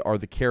they are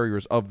the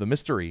carriers of the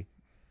mystery,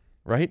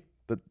 right?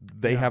 That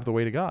they have the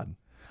way to God.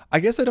 I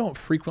guess I don't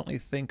frequently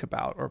think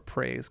about or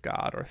praise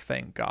God or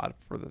thank God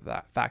for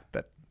that fact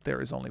that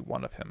there is only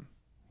one of him.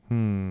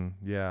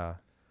 Yeah.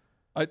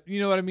 You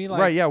know what I mean? Like,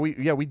 Right. Yeah.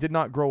 We did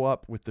not grow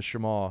up with the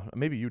Shema.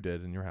 Maybe you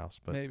did in your house,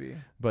 but Maybe.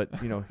 But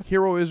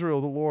Hear, O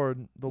Israel, the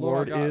Lord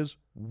Lord God. is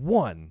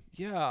one.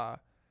 Yeah.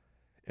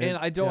 And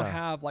I don't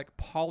have like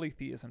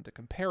polytheism to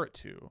compare it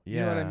to.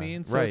 You know what I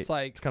mean? So right. it's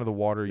like it's kind of the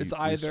water it's you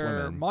either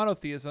swim in.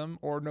 monotheism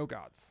or no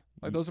gods.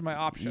 Like, those are my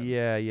options.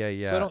 Yeah.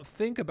 So I don't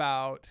think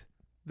about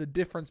the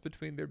difference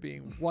between there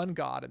being one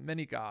God and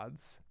many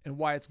gods, and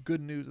why it's good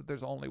news that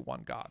there's only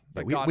one God.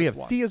 That God we is have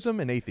one.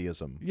 theism and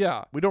atheism.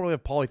 Yeah. We don't really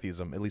have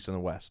polytheism, at least in the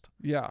West.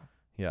 Yeah.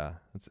 Yeah,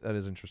 that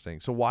is interesting.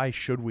 So why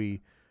should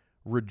we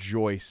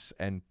rejoice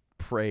and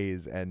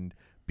praise and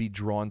be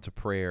drawn to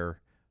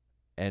prayer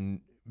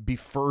and be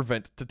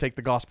fervent to take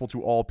the gospel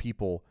to all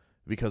people?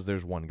 Because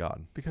there's one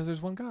God. Because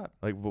there's one God.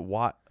 Like, but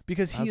what?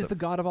 Because he is the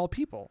God of all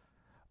people.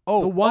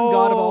 Oh, the one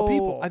God of all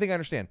people. I think I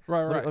understand.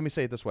 Right. Let me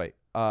say it this way.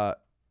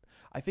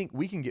 I think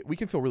we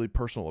can feel really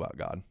personal about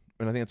God,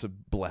 and I think it's a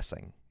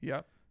blessing.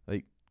 Yeah.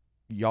 Like,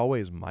 Yahweh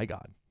is my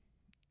God,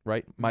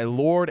 right? My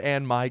Lord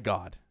and my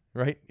God,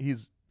 right?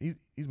 He's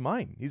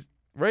mine. He's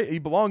right. He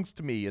belongs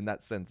to me in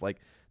that sense, like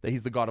that.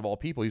 He's the God of all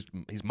people.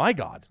 He's my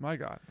God. It's my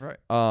God,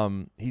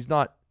 right? He's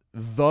not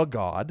the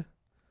God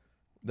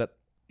that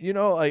I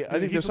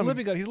think he's there's some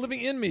living God. He's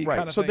living in me, right.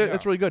 kind of So thing.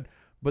 that's really good.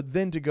 But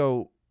then to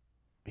go,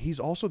 he's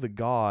also the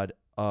God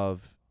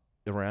of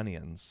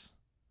Iranians.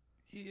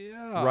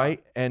 Yeah.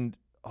 Right? And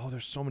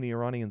there's so many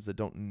Iranians that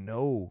don't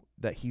know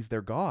that he's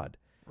their God.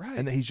 Right.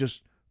 And that he's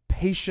just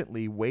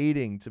patiently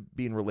waiting to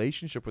be in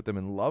relationship with them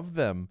and love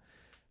them.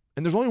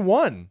 And there's only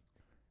one.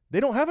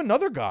 They don't have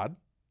another God.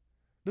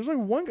 There's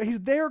only one God. He's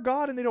their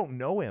God, and they don't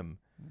know him.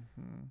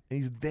 And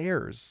he's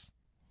theirs.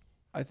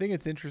 I think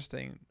it's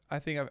interesting. I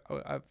think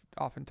I've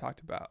often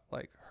talked about,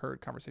 like,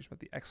 heard conversation about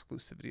the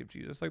exclusivity of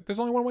Jesus. Like, there's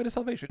only one way to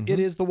salvation. It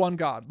is the one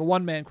God, the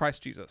one man,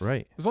 Christ Jesus.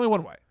 Right. There's only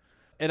one way.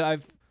 And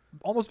I've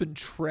almost been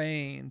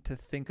trained to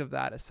think of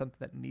that as something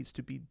that needs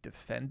to be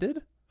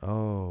defended.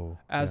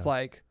 As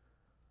like,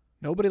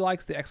 nobody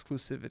likes the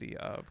exclusivity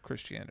of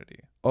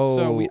Christianity.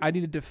 So I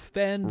need to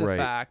defend the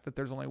fact that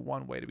there's only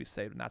one way to be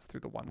saved, and that's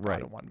through the one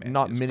God and one man.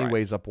 Not Jesus many Christ.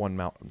 ways up one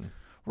mountain.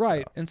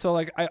 Right. And so,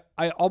 like,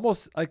 I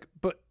almost like,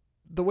 but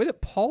the way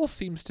that Paul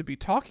seems to be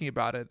talking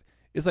about it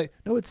is like,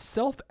 no, it's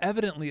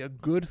self-evidently a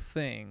good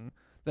thing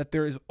that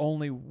there is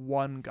only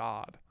one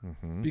God,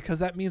 because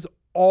that means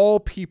all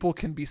people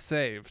can be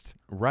saved.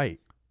 Right.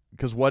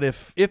 Because what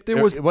if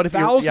there was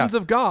thousands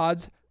of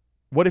gods?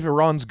 What if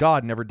Iran's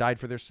God never died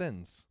for their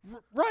sins?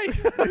 Right.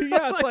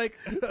 Yeah, it's like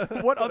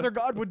what other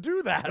God would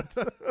do that?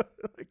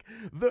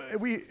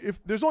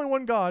 If there's only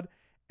one God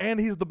and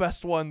he's the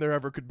best one there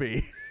ever could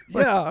be.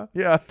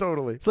 Yeah,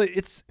 totally. It's like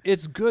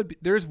it's good.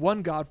 There is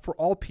one God for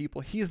all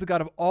people. He is the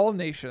God of all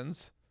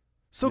nations.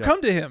 So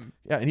come to him.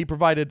 Yeah, and he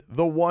provided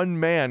the one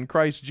man,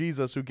 Christ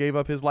Jesus, who gave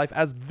up his life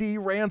as the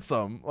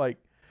ransom. Like,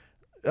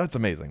 that's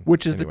amazing.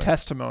 Which is the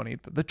testimony,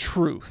 the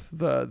truth,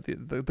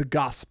 the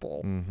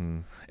gospel.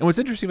 And what's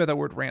interesting about that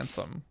word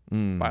ransom,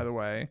 by the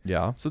way.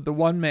 Yeah. So the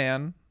one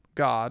man,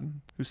 God,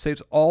 who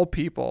saves all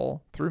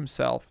people through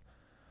himself,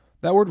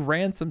 that word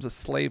ransom's a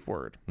slave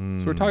word.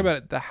 So we're talking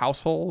about the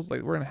household,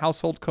 like we're in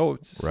household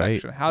code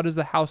section. Right. How does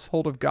the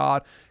household of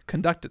God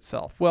conduct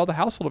itself? Well, the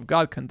household of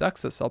God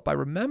conducts itself by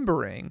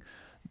remembering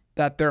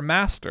that their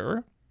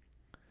master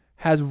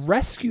has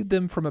rescued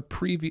them from a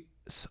previous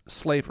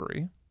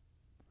slavery,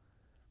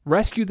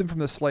 rescued them from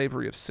the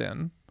slavery of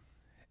sin,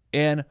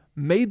 and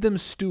made them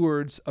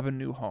stewards of a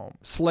new home,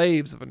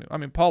 slaves of a new. I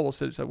mean, Paul will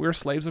say, we're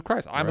slaves of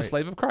Christ. I'm a Right.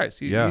 slave of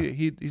Christ. Yeah.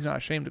 He's not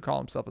ashamed to call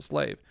himself a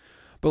slave.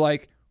 But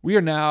like, we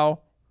are now,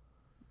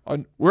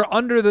 we're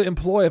under the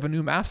employ of a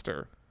new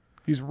master.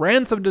 He's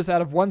ransomed us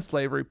out of one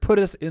slavery, put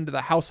us into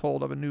the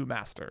household of a new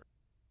master.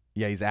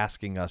 Yeah, he's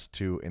asking us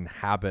to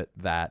inhabit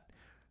that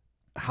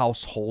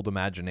household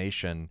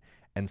imagination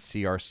and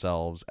see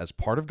ourselves as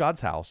part of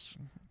God's house,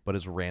 but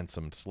as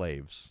ransomed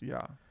slaves.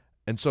 Yeah.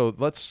 And so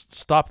let's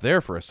stop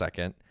there for a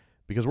second,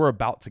 because we're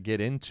about to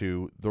get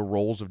into the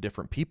roles of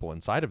different people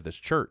inside of this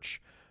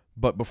church.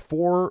 But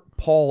before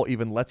Paul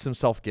even lets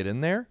himself get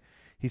in there,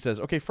 he says,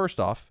 okay, first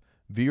off,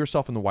 view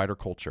yourself in the wider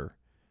culture.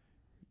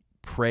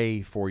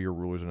 Pray for your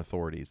rulers and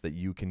authorities that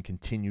you can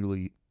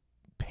continually,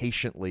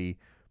 patiently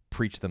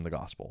preach them the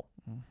gospel.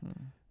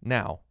 Mm-hmm.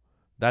 Now,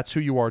 that's who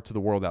you are to the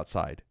world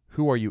outside.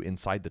 Who are you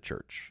inside the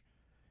church?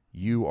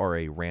 You are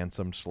a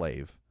ransomed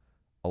slave,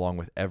 along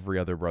with every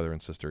other brother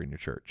and sister in your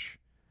church.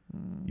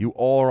 You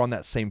all are on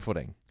that same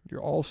footing. You're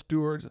all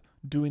stewards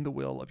doing the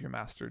will of your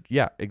master.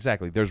 Yeah,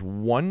 exactly. There's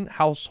one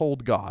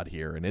household God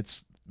here, and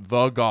it's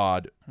the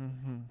God,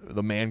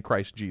 the man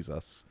Christ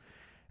Jesus,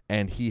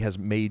 and he has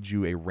made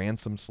you a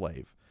ransomed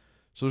slave.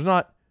 So there's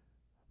not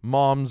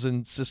moms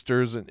and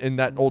sisters in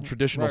that old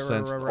traditional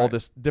sense, all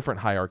this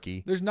different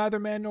hierarchy. There's neither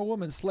man nor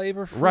woman, slave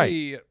or free.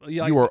 Right.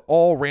 Yeah, You are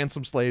all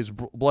ransomed slaves,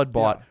 blood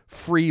bought, Yeah.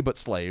 free but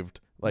slaved.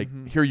 Like,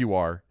 here you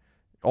are,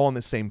 all on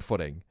the same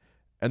footing.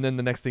 And then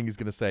the next thing he's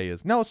going to say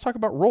is, now let's talk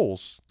about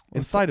roles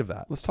inside of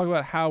that. Let's talk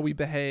about how we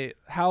behave,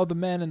 how the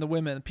men and the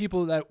women,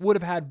 people that would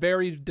have had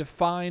very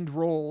defined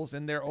roles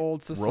in their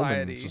old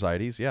society. Roman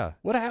societies, yeah.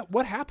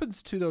 What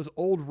happens to those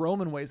old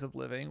Roman ways of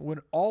living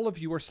when all of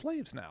you are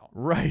slaves now?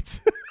 Right.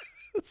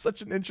 It's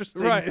such an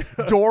interesting Right.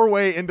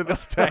 doorway into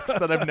this text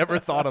that I've never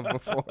thought of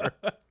before.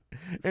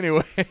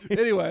 Anyway.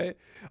 Anyway,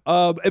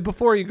 and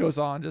before he goes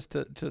on, just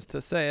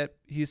to say it,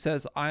 he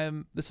says,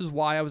 this is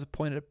why I was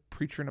appointed a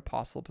preacher and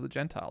apostle to the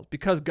Gentiles,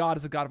 because God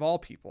is a God of all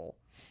people.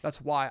 That's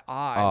why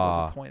I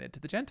was appointed to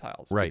the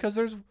Gentiles. Right. Because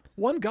there's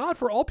one God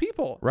for all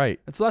people. Right.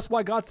 And so that's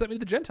why God sent me to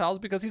the Gentiles,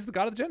 because he's the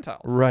God of the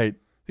Gentiles. Right.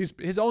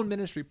 His own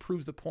ministry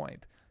proves the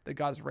point that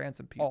God has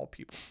ransomed all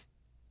people.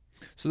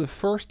 So the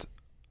first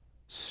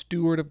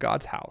steward of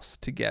God's house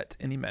to get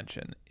any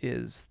mention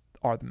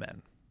are the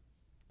men.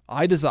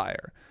 I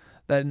desire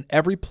that in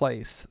every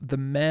place the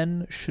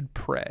men should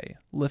pray,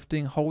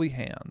 lifting holy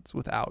hands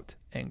without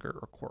anger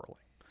or quarreling.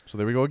 So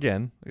there we go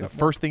again. Yeah, The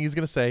first thing he's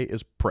going to say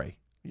is pray.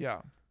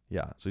 Yeah.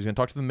 Yeah. So he's going to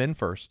talk to the men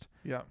first.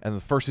 Yeah. And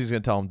the first thing he's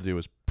going to tell them to do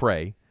is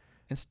pray.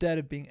 Instead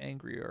of being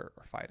angry or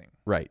fighting.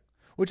 Right.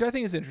 Which I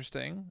think is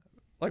interesting.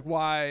 Like,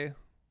 why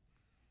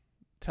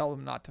tell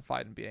them not to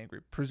fight and be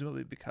angry?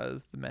 Presumably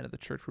because the men of the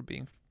church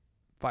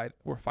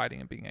were fighting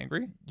and being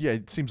angry. Yeah,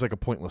 it seems like a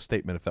pointless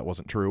statement if that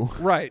wasn't true.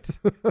 Right.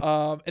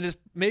 And it's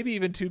maybe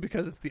even too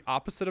because it's the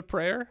opposite of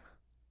prayer.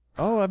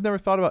 Oh, I've never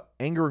thought about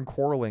anger and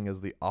quarreling as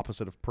the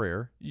opposite of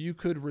prayer. You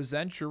could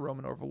resent your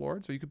Roman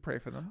overlords, or you could pray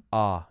for them.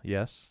 Ah,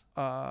 yes.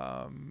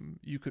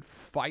 You could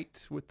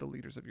fight with the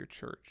leaders of your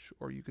church,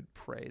 or you could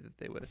pray that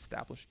they would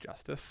establish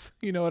justice.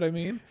 You know what I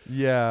mean?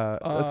 Yeah,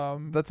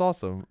 that's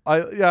awesome.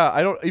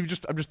 I'm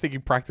just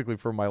thinking practically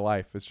for my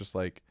life. It's just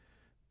like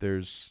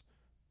there's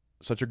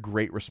such a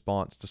great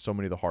response to so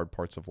many of the hard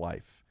parts of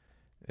life,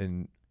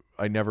 and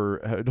I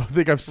don't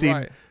think I've seen.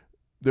 Right.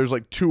 There's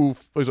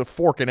a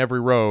fork in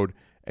every road,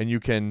 and you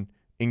can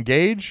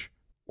engage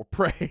or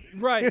pray.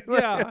 Right.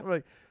 Yeah. I'm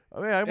like, I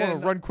want to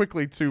And run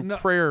quickly to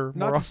prayer more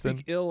Not to often.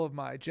 speak ill of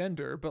my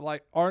gender, but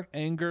like, aren't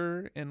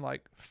anger and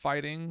like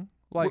fighting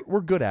like We're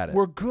good at it.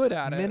 we're good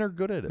at it. Men are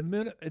good at it.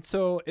 And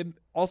so it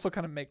also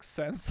kind of makes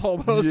sense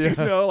almost, Yeah.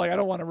 you know, like I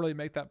don't want to really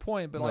make that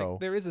point, but No. like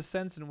there is a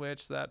sense in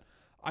which that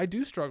I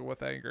do struggle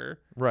with anger,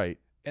 Right.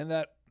 and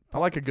that I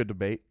like a good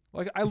debate.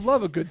 like I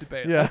love a good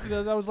debate. Yeah.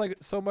 Like, that was like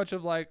so much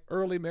of like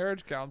early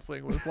marriage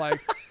counseling was like,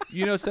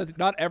 said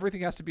not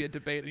everything has to be a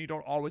debate and you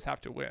don't always have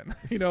to win.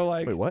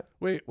 Like, Wait, what?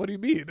 Wait, what do you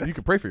mean? You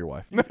can pray for your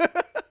wife.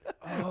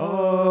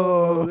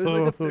 Oh, there's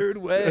like a third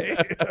way.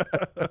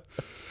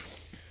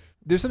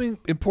 There's something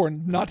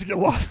important, not to get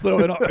lost though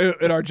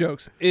in our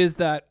jokes, is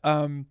that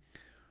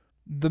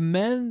the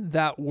men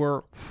that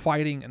were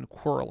fighting and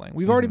quarreling,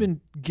 we've already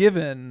been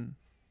given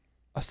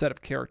a set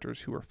of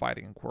characters who were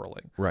fighting and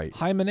quarreling. Right.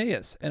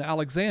 Hymenaeus and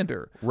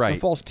Alexander, Right. the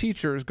false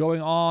teachers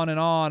going on and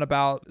on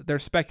about their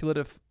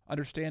speculative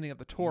understanding of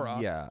the Torah,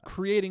 Yeah.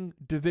 creating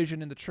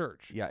division in the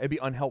church. Yeah, it'd be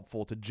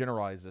unhelpful to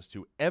generalize this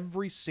to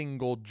every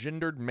single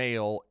gendered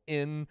male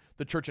in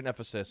the church in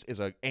Ephesus is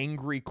an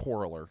angry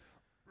quarreler.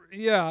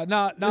 Yeah,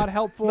 not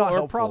helpful, Not or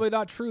helpful. probably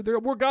not true. There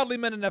were godly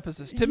men in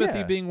Ephesus, Timothy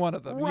Yeah, being one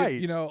of them.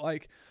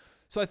 right.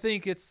 So I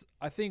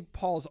think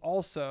Paul's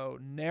also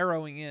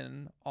narrowing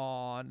in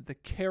on the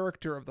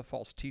character of the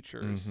false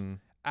teachers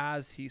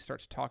as he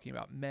starts talking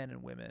about men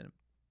and women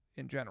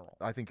in general.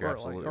 I think you're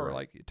absolutely or right.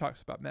 like he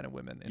talks about men and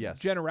women in Yes.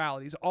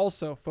 generalities,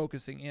 also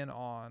focusing in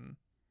on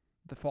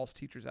the false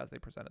teachers as they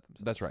presented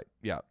themselves. That's right.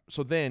 Yeah.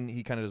 So then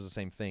he kind of does the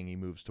same thing. He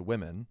moves to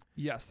women.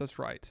 Yes, that's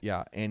right.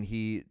 Yeah, and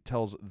he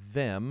tells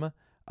them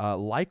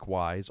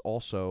Likewise,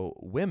 also,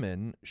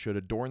 women should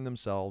adorn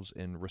themselves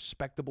in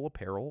respectable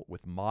apparel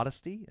with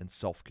modesty and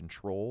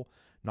self-control,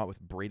 not with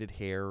braided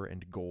hair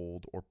and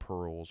gold or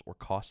pearls or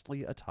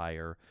costly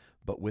attire,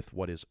 but with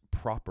what is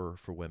proper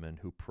for women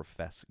who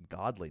profess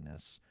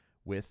godliness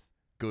with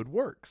good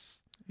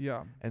works.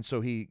 Yeah. And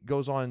so he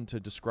goes on to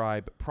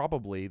describe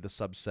probably the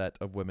subset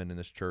of women in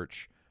this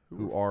church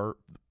who are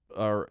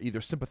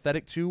either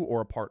sympathetic to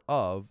or a part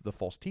of the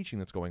false teaching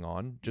that's going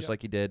on, just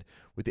like he did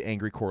with the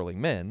angry,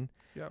 quarreling men.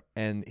 Yep.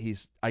 And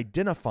he's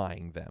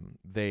identifying them.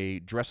 They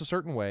dress a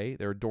certain way.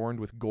 They're adorned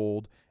with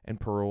gold and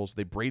pearls.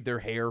 They braid their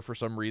hair for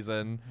some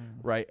reason,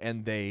 right?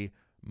 And they,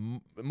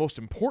 most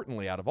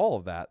importantly out of all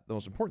of that, the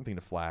most important thing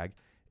to flag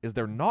is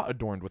they're not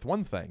adorned with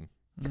one thing,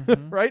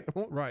 right?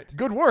 Right.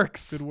 Good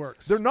works. Good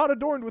works. They're not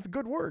adorned with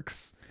good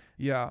works.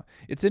 Yeah.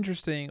 It's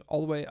interesting,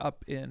 all the way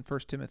up in 1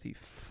 Timothy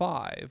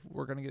 5,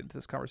 we're going to get into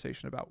this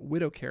conversation about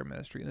widow care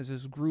ministry. And there's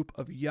this group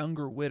of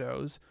younger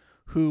widows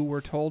who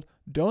were told,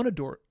 don't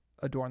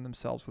adorn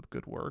themselves with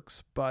good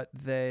works, but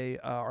they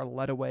are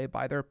led away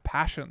by their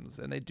passions,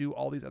 and they do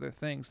all these other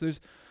things. There's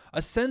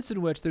a sense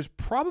in which there's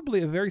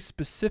probably a very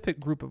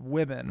specific group of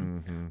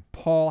women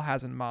Paul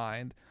has in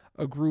mind,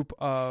 a group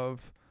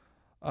of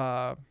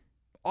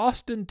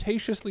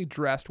ostentatiously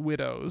dressed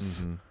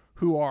widows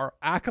who are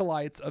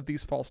acolytes of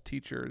these false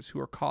teachers who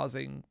are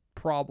causing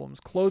problems,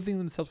 clothing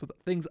themselves with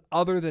things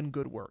other than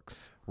good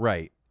works.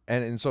 Right.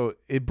 And so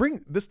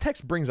this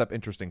text brings up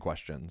interesting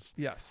questions.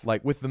 Yes.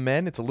 Like with the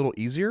men, it's a little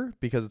easier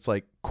because it's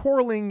like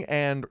quarreling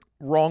and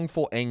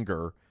wrongful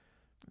anger.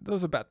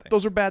 Those are bad things.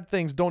 Those are bad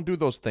things. Don't do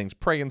those things.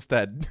 Pray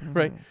instead,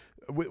 right?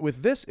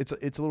 With this, it's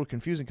a little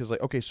confusing because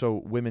like, okay,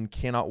 so women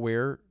cannot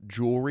wear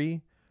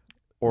jewelry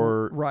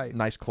or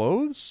nice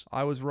clothes.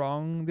 I was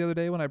wrong the other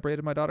day when I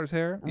braided my daughter's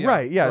hair. Yeah,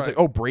 right. Yeah. It's like,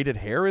 oh, braided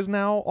hair is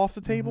now off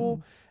the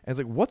table. And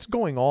it's like, what's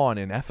going on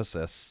in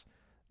Ephesus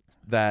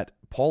that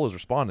Paul is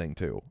responding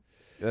to?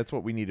 That's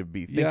what we need to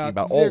be thinking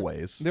about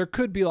always. There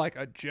could be like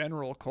a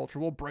general culture.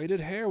 Well,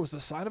 braided hair was the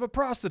sign of a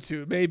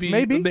prostitute. Maybe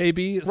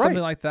something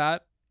like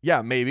that.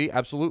 Yeah, maybe,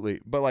 absolutely.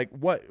 But like,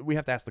 what we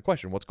have to ask the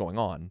question: what's going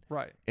on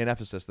in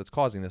Ephesus that's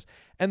causing this?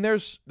 And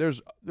there's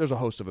a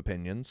host of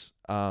opinions,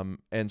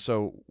 and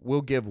so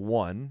we'll give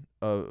one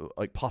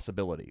like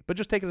possibility, but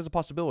just take it as a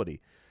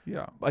possibility.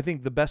 Yeah, I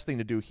think the best thing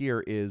to do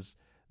here is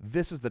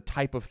this is the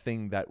type of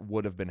thing that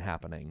would have been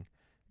happening,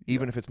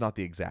 even if it's not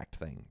the exact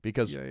thing,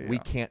 because we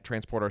can't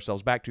transport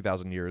ourselves back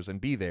 2,000 years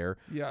and be there.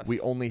 Yes. We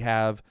only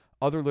have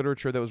other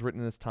literature that was written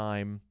in this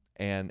time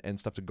and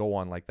stuff to go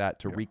on like that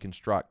to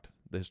reconstruct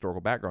the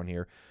historical background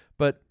here.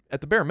 But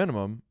at the bare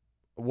minimum,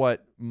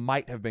 what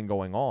might have been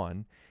going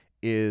on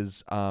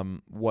is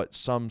what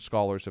some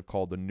scholars have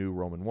called the New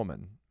Roman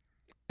Woman.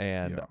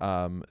 And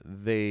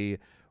they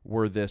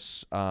were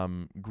this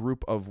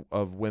group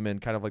of women,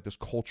 kind of like this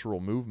cultural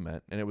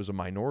movement, and it was a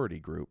minority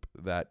group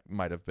that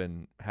might have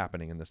been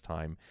happening in this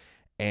time.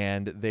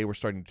 And they were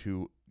starting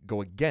to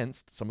go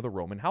against some of the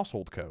Roman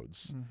household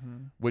codes,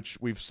 which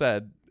we've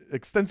said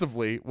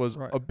extensively was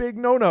a big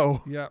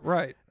no-no. Yeah,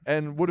 right.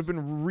 And would have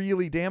been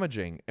really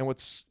damaging. And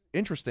what's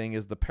interesting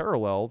is the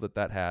parallel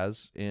that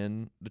has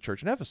in the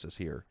church in Ephesus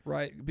here.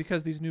 Right,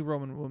 because these new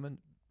Roman women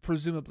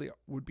presumably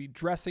would be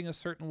dressing a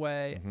certain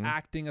way,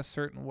 acting a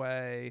certain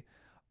way,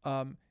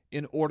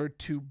 in order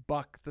to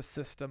buck the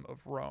system of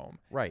Rome.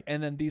 Right.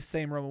 And then these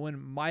same Roman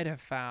women might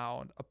have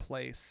found a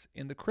place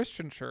in the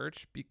Christian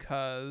church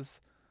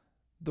because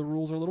the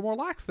rules are a little more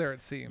lax there,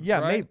 it seems. Yeah,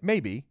 right?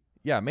 maybe.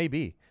 Yeah,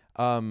 maybe.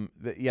 Or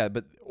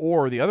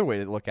the other way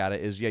to look at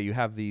it is, you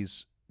have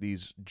these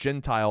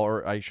Gentile,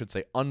 or I should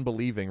say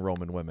unbelieving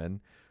Roman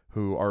women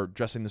who are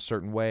dressing a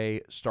certain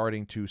way,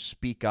 starting to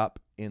speak up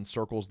in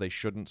circles they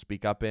shouldn't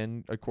speak up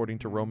in according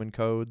to Roman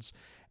codes,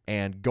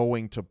 and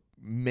going to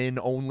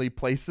men-only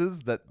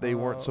places that they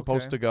weren't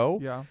supposed to go.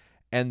 Yeah.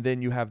 And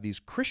then you have these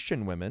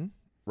Christian women,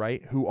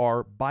 right, who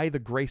are, by the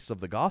grace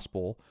of the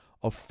gospel,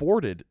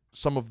 afforded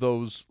some of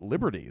those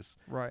liberties.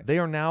 Right. They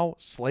are now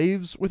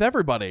slaves with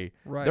everybody.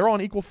 Right. They're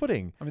on equal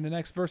footing. I mean, the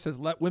next verse says,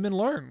 let women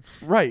learn.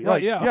 Right.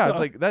 Yeah. It's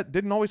like that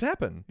didn't always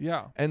happen.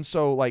 Yeah. And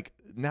so like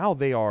now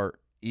they are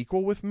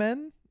equal with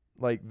men.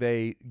 Like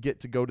they get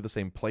to go to the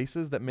same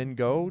places that men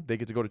go. They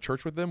get to go to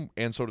church with them,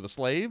 and so do the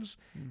slaves.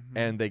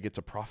 And they get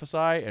to prophesy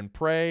and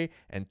pray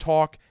and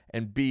talk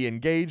and be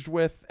engaged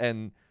with.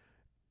 And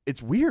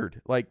it's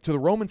weird. Like to the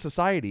Roman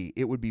society,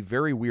 it would be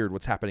very weird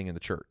what's happening in the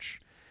church.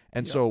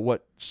 And so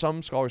what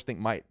some scholars think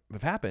might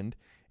have happened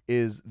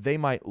is they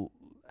might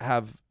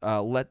have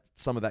let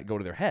some of that go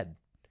to their head.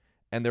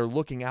 And they're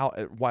looking out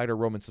at wider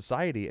Roman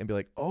society and be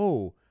like,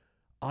 oh,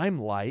 I'm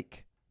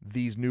like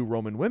these new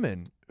Roman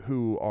women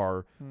who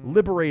are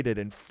liberated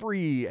and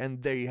free,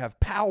 and they have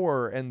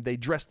power, and they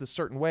dress this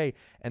certain way,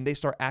 and they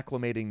start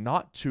acclimating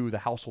not to the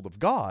household of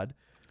God,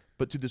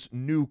 but to this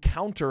new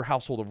counter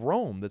household of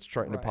Rome that's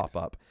trying to pop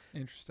up.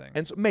 Interesting.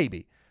 And so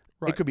maybe.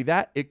 Right. It could be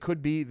that. It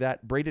could be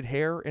that braided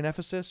hair in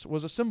Ephesus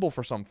was a symbol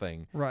for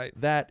something. Right.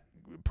 That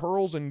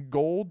pearls and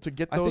gold, to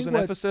get those in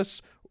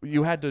Ephesus,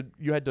 you had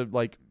to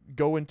like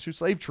go into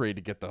slave trade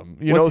to get them.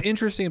 What's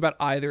interesting about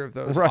either of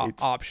those Right.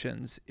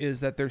 options is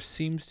that there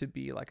seems to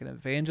be like an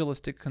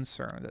evangelistic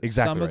concern that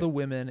Exactly some of the right.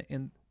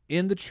 women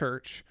in the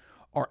church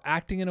are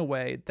acting in a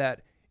way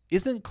that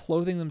isn't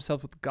clothing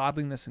themselves with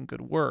godliness and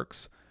good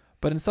works,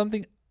 but in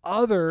something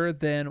other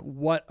than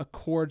what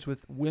accords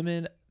with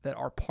women that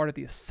are part of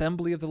the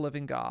assembly of the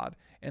living God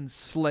and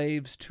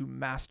slaves to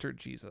Master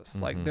Jesus.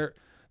 Like they're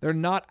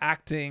not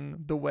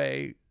acting the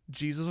way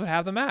Jesus would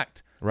have them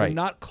act. Right. They're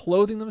not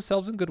clothing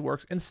themselves in good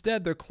works.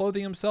 Instead, they're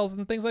clothing themselves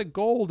in things like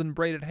gold and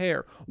braided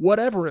hair.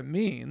 Whatever it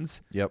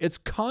means, Yep. it's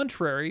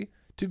contrary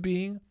to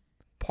being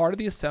part of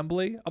the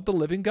assembly of the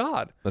living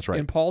God. That's right.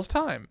 In Paul's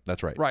time.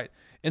 That's right. Right.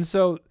 And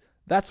so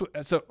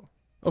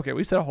okay,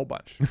 we said a whole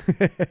bunch.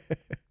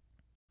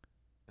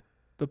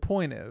 The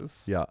point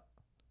is, Yeah.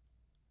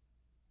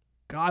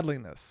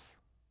 godliness.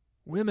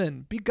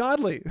 Women, be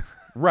godly.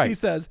 Right. He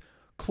says,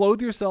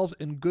 clothe yourselves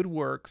in good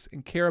works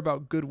and care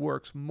about good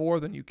works more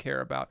than you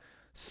care about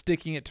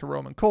sticking it to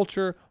Roman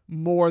culture,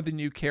 more than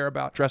you care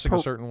about Dressing a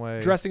certain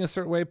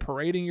way,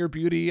 parading your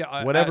beauty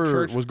whatever at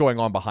church. was going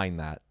on behind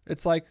that.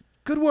 It's like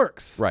good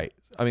works. Right.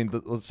 I mean,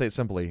 let's say it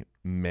simply.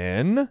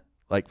 Men,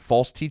 like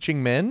false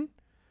teaching men,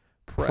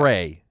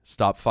 pray.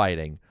 Stop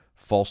fighting.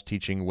 False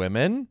teaching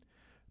women,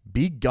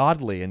 be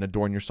godly and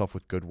adorn yourself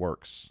with good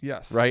works.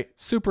 Yes. Right?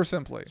 Super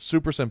simply.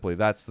 Super simply.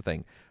 That's the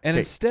thing. And Okay.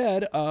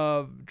 instead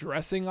of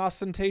dressing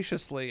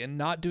ostentatiously and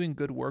not doing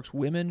good works,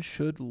 women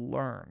should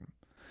learn.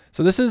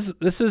 So this is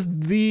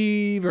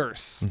the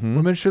verse. Mhm.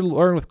 Women should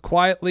learn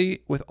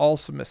quietly with all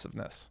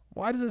submissiveness.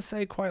 Why does it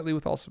say quietly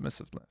with all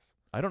submissiveness?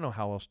 I don't know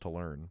how else to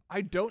learn.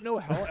 I don't know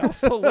how else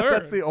to learn.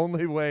 That's the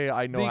only way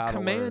I know how The to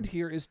command learn.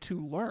 here is to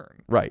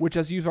learn. Right. Which,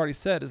 as you've already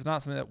said, is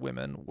not something that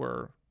women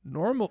were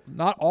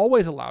not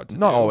always allowed to do.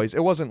 Not always.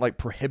 It wasn't like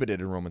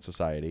prohibited in Roman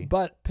society.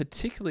 But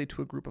particularly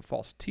to a group of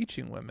false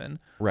teaching women,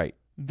 Right.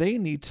 they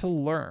need to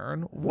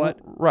learn what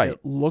Right.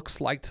 it looks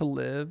like to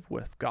live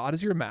with God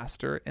as your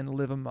master and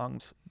live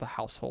amongst the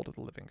household of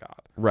the living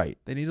God. Right.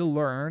 They need to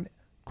learn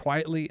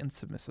quietly and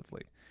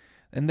submissively.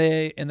 And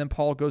then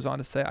Paul goes on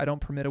to say, I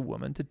don't permit a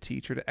woman to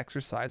teach or to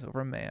exercise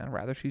over a man.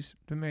 Rather, she's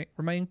to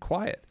remain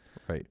quiet.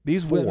 Right.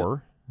 These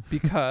women,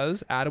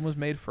 because Adam was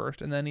made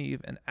first and then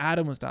Eve, and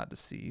Adam was not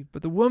deceived,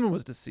 but the woman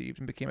was deceived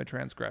and became a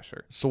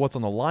transgressor. So what's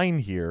on the line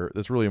here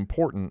that's really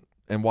important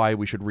and why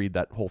we should read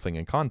that whole thing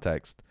in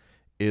context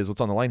is what's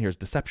on the line here is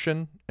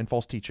deception and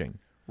false teaching.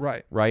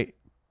 Right. Right?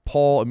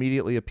 Paul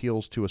immediately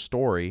appeals to a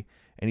story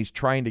and he's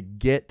trying to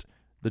get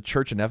the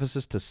church in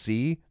Ephesus to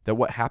see that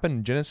what happened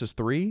in Genesis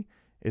 3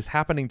 is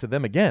happening to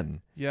them again.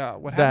 Yeah,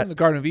 what happened in the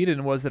Garden of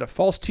Eden was that a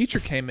false teacher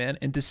came in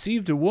and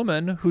deceived a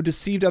woman who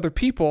deceived other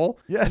people.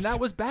 Yes. And that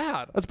was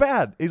bad. That's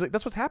bad. He's like,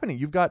 that's what's happening.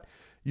 You've got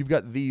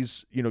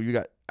these, you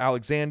got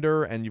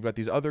Alexander and you've got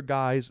these other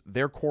guys.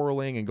 They're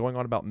quarreling and going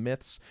on about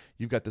myths.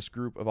 You've got this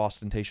group of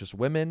ostentatious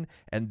women,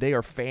 and they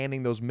are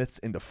fanning those myths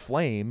into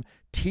flame,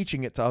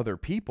 teaching it to other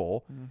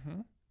people.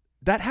 Mm-hmm.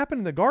 That happened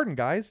in the garden,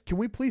 guys. Can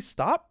we please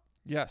stop?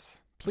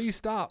 Yes. Please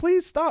stop.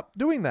 Please stop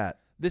doing that.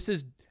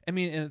 And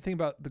the thing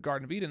about the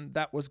Garden of Eden,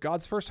 that was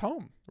God's first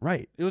home.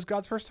 Right. It was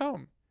God's first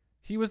home.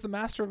 He was the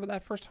master of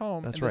that first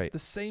home. That's and right. The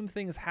same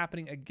thing is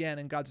happening again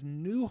in God's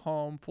new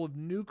home full of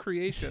new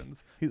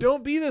creations.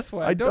 Don't be this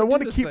way. I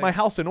want to keep my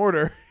house in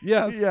order.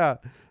 Yes. Yeah.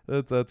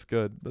 That's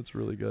good. That's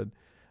really good.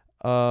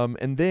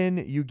 And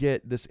then you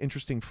get this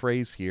interesting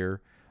phrase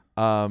here.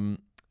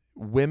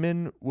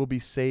 Women will be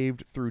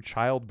saved through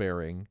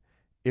childbearing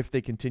if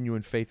they continue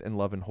in faith and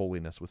love and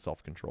holiness with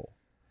self-control.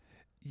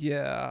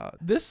 Yeah.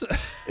 This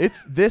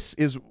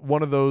is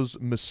one of those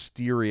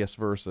mysterious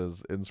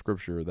verses in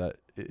Scripture that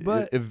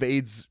it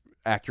evades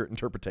accurate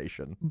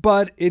interpretation.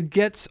 But it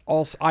gets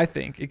also, I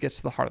think, it gets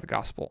to the heart of the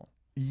gospel.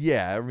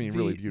 Yeah, I mean,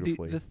 really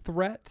beautifully. The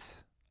threat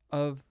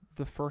of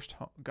the first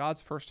home,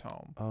 God's first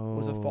home,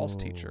 was a false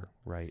teacher.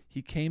 Right.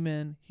 He came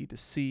in, he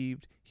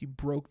deceived, he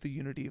broke the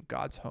unity of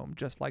God's home,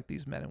 just like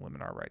these men and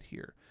women are right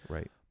here.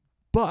 Right.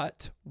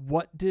 But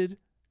what did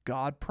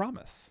God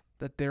promise?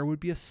 That there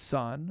would be a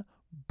son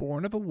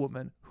born of a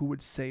woman who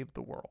would save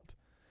the world.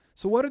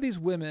 So what are these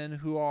women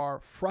who are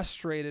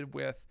frustrated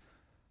with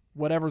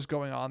whatever's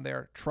going on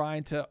there,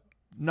 trying to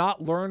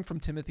not learn from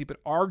Timothy,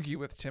 but argue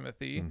with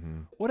Timothy?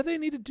 Mm-hmm. What do they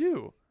need to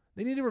do?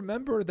 They need to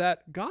remember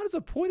that God has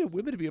appointed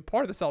women to be a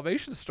part of the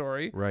salvation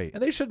story. Right.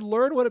 And they should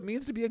learn what it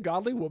means to be a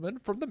godly woman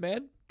from the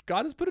man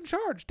God has put in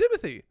charge,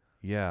 Timothy.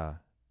 Yeah.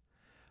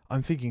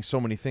 I'm thinking so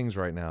many things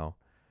right now.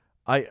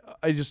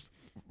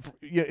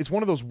 It's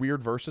one of those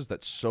weird verses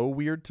that's so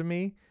weird to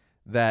me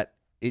that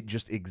it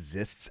just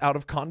exists out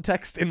of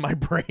context in my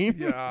brain.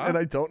 Yeah. And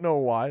I don't know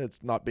why.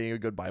 It's not being a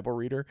good Bible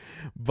reader.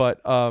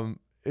 But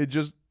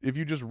if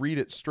you just read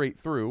it straight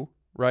through,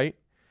 right?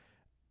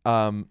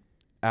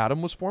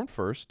 Adam was formed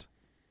first,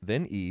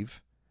 then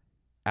Eve.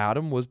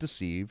 Adam was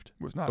deceived.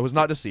 Was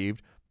not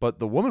deceived, but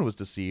the woman was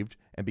deceived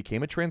and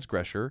became a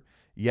transgressor,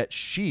 yet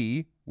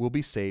she will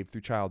be saved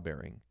through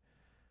childbearing.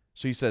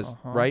 So he says,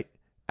 right?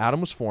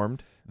 Adam was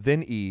formed,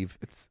 then Eve.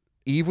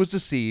 Eve was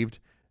deceived,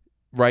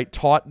 right?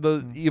 Taught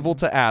the evil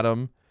to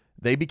Adam.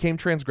 They became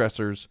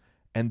transgressors,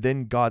 And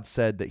then God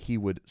said that he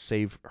would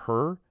save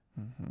her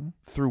Mm-hmm.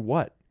 through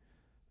what?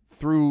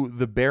 Through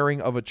the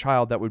bearing of a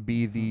child that would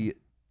be the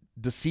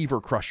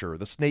deceiver crusher,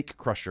 the snake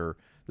crusher.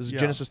 This is Yeah.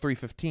 Genesis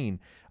 3:15.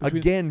 Between-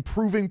 Again,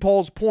 proving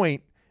Paul's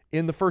point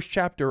in the first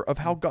chapter of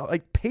how God,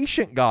 like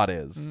patient God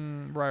is.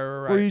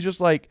 Right. Where he's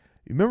just like,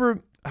 remember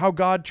how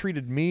God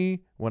treated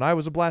me when I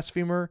was a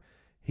blasphemer?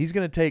 He's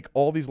going to take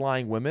all these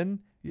lying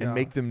women Yeah. and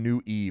make them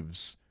new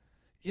Eves,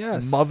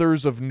 Yes.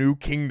 mothers of new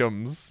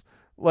kingdoms,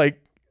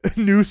 like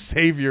new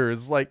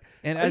saviors. Like,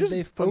 And it's as just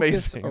they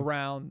focus amazing.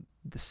 around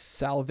the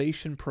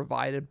salvation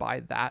provided by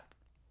that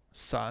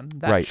son,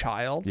 that Right.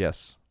 child,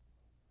 Yes.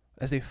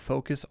 as they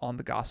focus on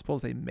the gospel,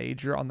 as they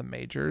major on the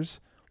majors,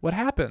 what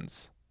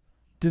happens?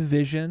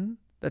 Division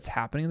that's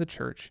happening in the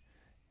church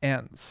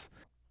ends.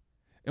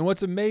 And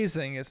what's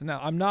amazing is, now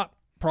I'm not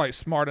probably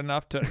smart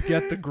enough to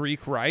get the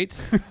Greek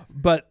right,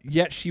 but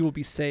yet she will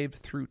be saved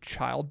through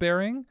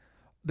childbearing.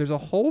 There's a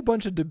whole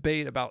bunch of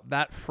debate about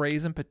that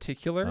phrase in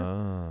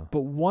particular.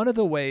 But one of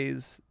the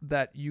ways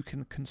that you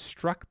can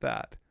construct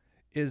that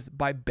is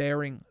by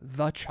bearing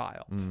the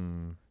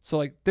child. So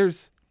like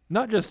there's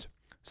not just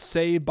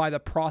saved by the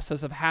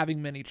process of having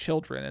many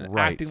children and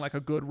Right. acting like a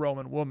good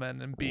Roman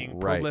woman and being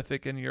Right.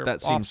 prolific in your That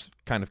seems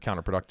kind of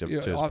counterproductive Yeah,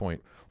 to his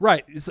point.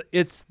 Right.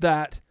 It's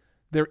that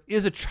there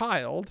is a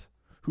child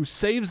who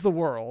saves the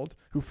world,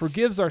 who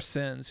forgives our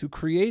sins, who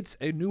creates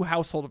a new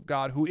household of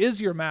God, who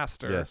is your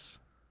master, Yes.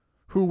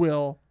 who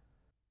will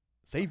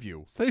Save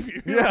you. save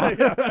you.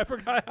 Yeah. I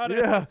forgot how to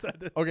Yeah.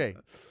 sentence. Okay.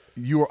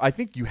 I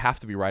think you have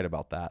to be right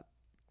about that.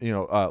 You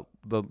know,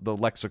 the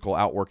lexical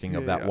outworking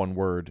of Yeah, that yeah. one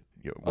word,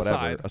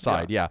 whatever,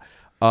 Aside, yeah.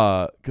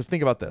 Because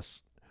think about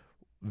this.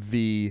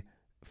 The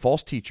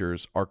false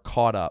teachers are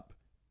caught up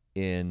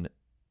in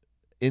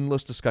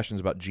endless discussions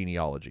about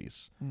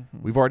genealogies. Mhm.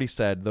 We've already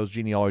said those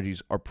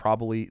genealogies are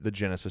probably the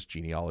Genesis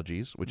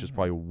genealogies, which is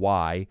probably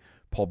why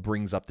Paul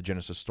brings up the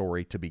Genesis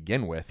story to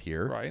begin with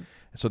here. Right.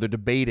 So they're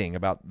debating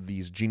about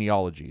these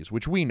genealogies,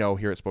 which we know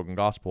here at Spoken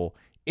Gospel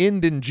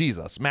end in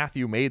Jesus.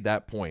 Matthew made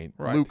that point.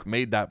 Right. Luke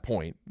made that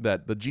point,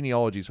 that the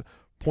genealogies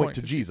point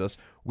to Jesus.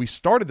 We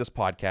started this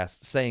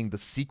podcast saying the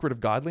secret of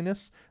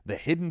godliness, the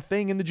hidden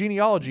thing in the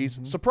genealogies,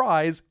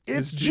 surprise,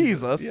 it's Is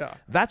Jesus. Jesus. Yeah.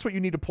 That's what you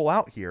need to pull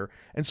out here.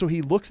 And so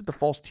he looks at the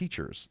false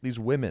teachers, these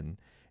women,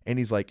 and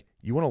he's like,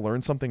 you want to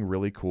learn something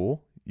really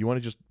cool? You want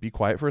to just be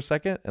quiet for a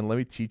second and let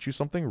me teach you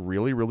something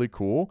really, really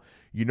cool?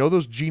 You know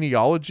those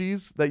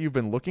genealogies that you've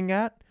been looking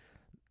at?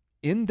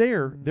 In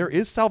there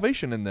is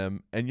salvation in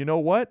them. And you know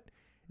what?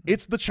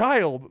 It's the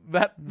child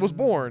that was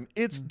born.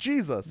 It's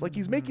Jesus. Like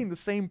he's making the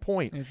same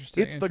point.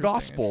 Interesting. It's the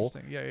gospel.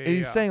 Interesting. Yeah, And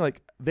he's saying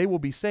like they will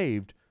be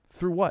saved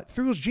through what?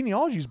 Through those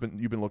genealogies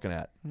you've been looking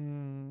at.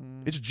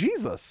 It's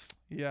Jesus.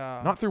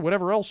 Yeah. Not through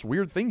whatever else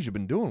weird things you've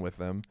been doing with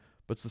them,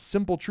 but it's the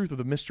simple truth of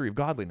the mystery of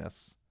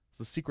godliness. It's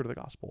the secret of the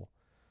gospel.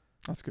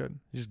 That's good.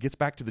 It just gets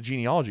back to the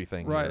genealogy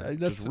thing, Right, here, which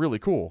that's- is really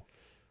cool.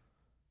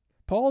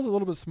 Paul's a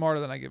little bit smarter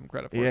than I give him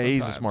credit for. Yeah, he's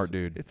a sometimes. smart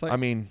dude. It's like I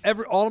mean,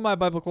 all of my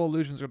biblical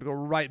allusions are going to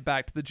go right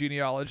back to the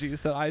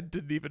genealogies that I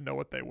didn't even know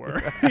what they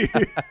were.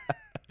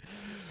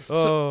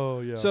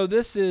 yeah. So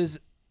this is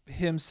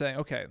him saying,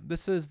 okay,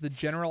 this is the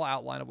general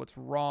outline of what's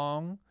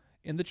wrong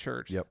in the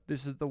church. Yep.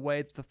 This is the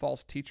way that the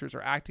false teachers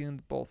are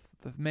acting, both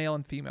the male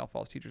and female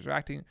false teachers are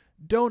acting.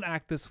 Don't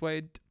act this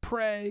way.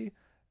 Pray.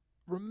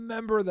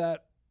 Remember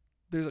that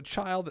there's a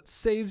child that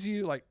saves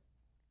you. Like,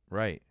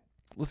 right.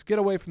 let's get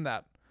away from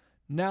that.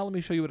 Now let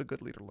me show you what a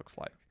good leader looks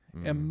like.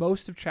 Mm. And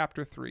most of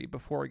chapter 3,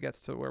 before it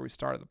gets to where we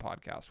started the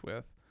podcast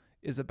with,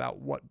 is about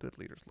what good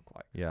leaders look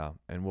like. Yeah,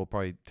 and we'll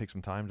probably take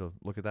some time to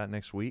look at that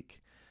next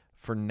week.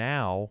 For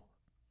now,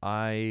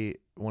 I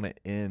want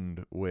to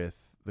end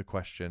with the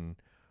question,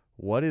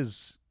 what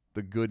is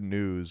the good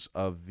news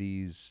of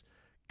these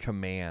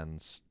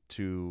commands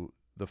to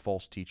the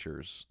false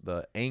teachers,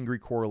 the angry,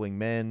 quarreling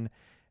men,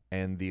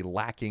 and the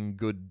lacking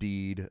good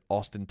deed,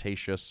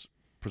 ostentatious,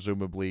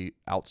 presumably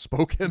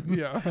outspoken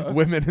Yeah.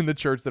 women in the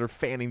church that are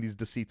fanning these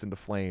deceits into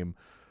flame?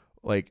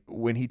 Like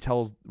when he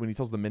tells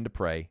the men to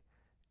pray,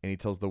 and he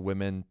tells the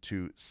women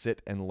to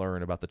sit and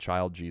learn about the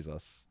child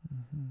Jesus.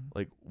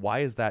 Like, why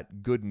is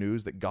that good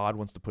news that God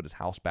wants to put his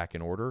house back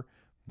in order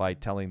by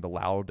telling the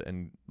loud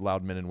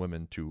men and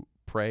women to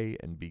pray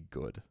and be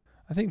good?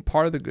 I think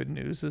part of the good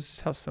news is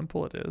just how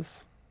simple it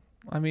is.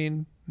 I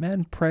mean,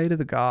 men pray to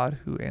the God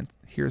who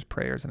hears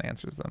prayers and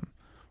answers them.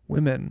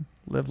 Women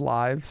live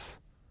lives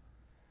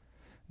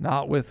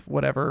not with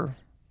whatever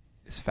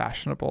is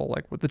fashionable,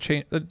 like with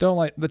don't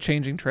like the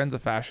changing trends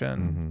of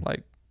fashion.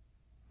 Like,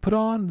 put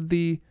on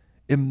the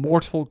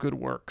immortal good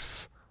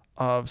works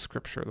of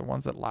Scripture, the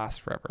ones that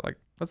last forever. Like,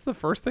 that's the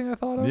first thing I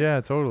thought of.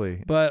 Yeah,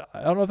 totally. But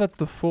I don't know if that's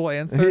the full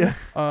answer.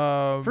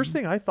 First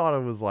thing I thought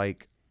of was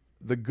like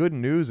the good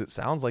news. It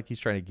sounds like he's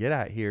trying to get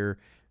at here,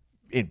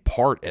 in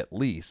part at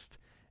least,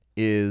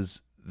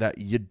 is that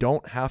you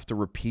don't have to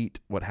repeat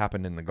what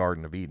happened in the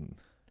Garden of Eden.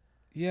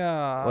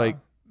 Yeah. Like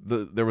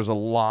there was a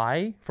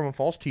lie from a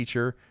false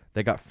teacher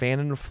that got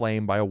fanned into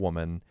flame by a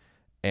woman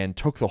and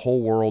took the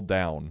whole world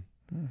down.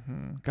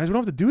 Guys, we don't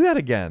have to do that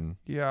again.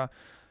 Yeah.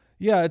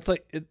 Yeah, it's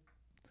like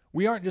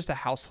we aren't just a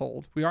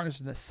household. We aren't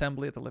just an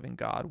assembly of the living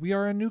God. We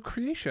are a new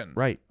creation.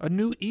 Right. A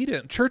new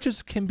Eden.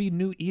 Churches can be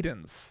new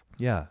Edens.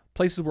 Yeah.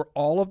 Places where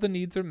all of the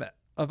needs are met,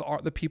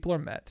 the people are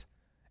met,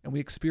 and we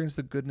experience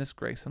the goodness,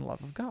 grace, and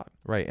love of God.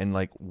 Right. And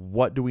like,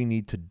 what do we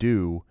need to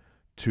do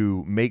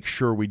to make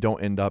sure we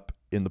don't end up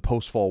in the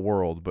post-fall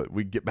world, but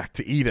we get back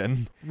to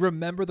Eden?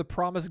 Remember the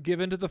promise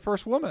given to the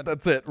first woman.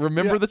 That's it.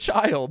 Remember the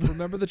child.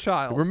 Remember the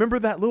child. Remember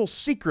that little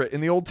secret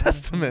in the Old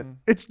Testament.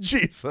 It's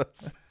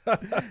Jesus.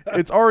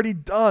 It's already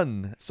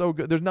done. So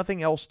good. There's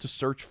nothing else to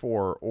search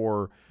for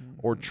or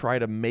try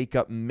to make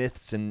up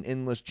myths and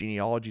endless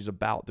genealogies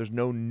about. There's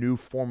no new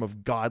form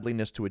of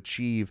godliness to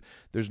achieve.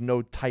 There's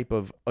no type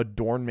of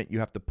adornment you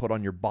have to put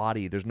on your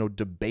body. There's no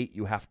debate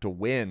you have to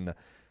win.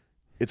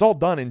 It's all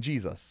done in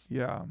Jesus.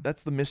 Yeah.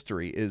 That's the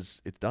mystery,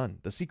 is it's done.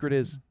 The secret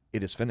is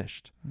it is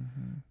finished.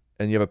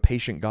 And you have a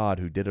patient God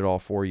who did it all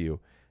for you.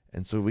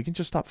 And so we can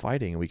just stop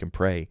fighting and we can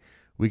pray.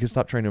 We can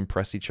stop trying to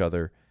impress each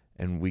other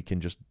and we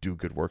can just do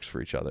good works for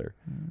each other.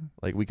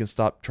 Like we can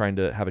stop trying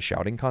to have a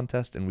shouting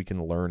contest and we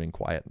can learn in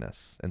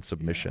quietness and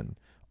submission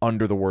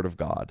under the word of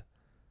God.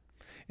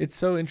 It's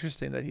so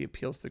interesting that he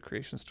appeals to the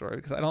creation story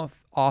because I don't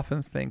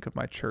often think of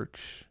my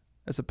church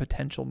as a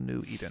potential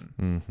new Eden.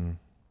 Mm-hmm.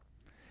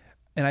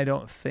 And I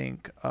don't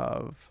think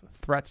of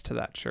threats to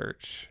that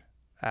church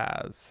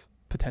as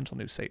potential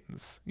new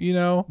Satans, you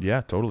know?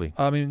 Yeah, totally.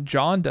 I mean,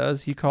 John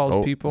does. He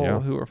calls people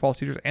who are false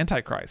teachers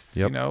antichrists,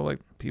 Yep. you know, like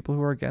people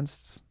who are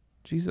against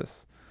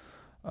Jesus.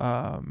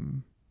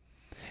 And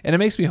it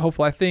makes me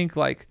hopeful. I think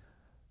like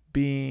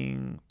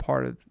being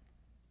part of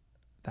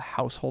the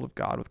household of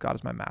God with God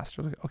as my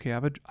master. Like, okay,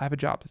 I have a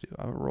job to do.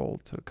 I have a role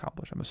to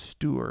accomplish. I'm a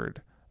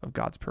steward of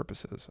God's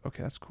purposes.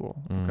 Okay, that's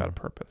cool. I've got a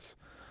purpose.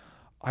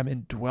 I'm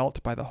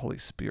indwelt by the Holy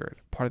Spirit,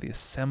 part of the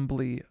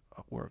assembly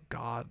where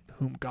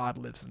whom God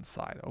lives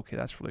inside. Okay,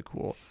 that's really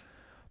cool.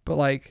 But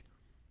like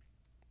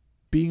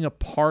being a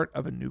part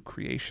of a new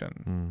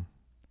creation,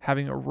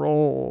 having a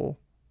role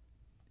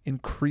in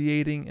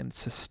creating and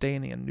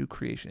sustaining a new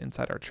creation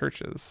inside our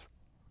churches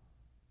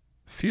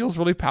feels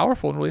really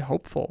powerful and really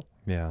hopeful.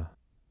 Yeah.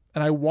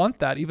 And I want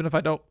that, even if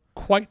I don't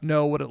quite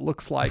know what it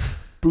looks like,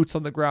 boots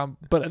on the ground.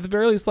 But at the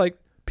very least, like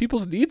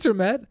people's needs are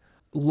met.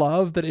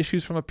 Love that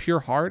issues from a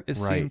pure heart is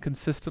seen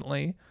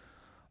consistently.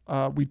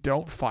 We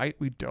don't fight.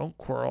 We don't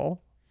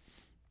quarrel.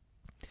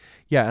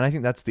 Yeah, and I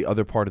think that's the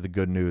other part of the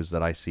good news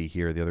that I see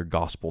here, the other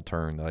gospel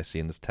turn that I see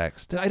in this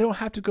text. That I don't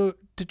have to go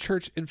to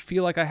church and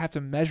feel like I have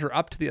to measure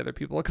up to the other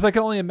people. Because I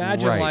can only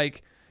imagine,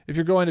 like, if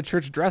you're going to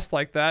church dressed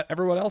like that,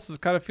 everyone else is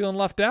kind of feeling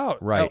left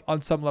out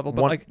on some level.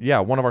 But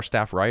one of our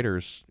staff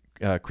writers,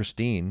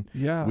 Christine,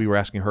 we were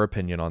asking her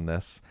opinion on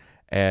this,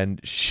 and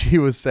she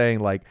was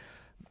saying, like,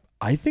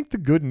 I think the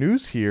good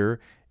news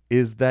here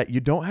is that you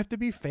don't have to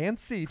be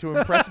fancy to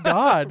impress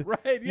God.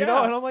 You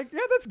know, and I'm like, yeah,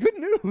 that's good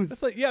news.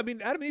 It's like, yeah, I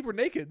mean, Adam and Eve were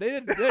naked. They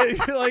didn't,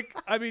 like,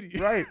 I mean.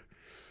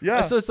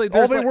 Yeah. So it's like,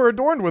 all they were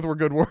adorned with were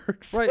good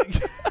works.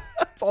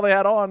 That's all they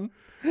had on.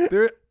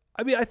 I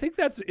mean, I think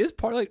is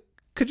part of, like,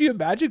 could you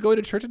imagine going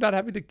to church and not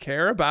having to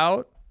care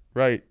about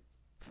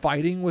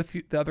fighting with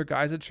the other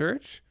guys at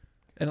church?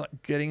 And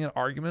like getting in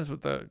arguments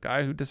with the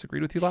guy who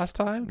disagreed with you last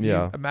time? Can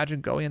you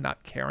imagine going and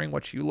not caring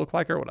what you look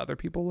like or what other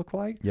people look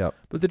like? Yep.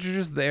 But that you're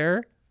just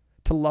there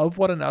to love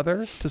one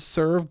another, to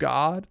serve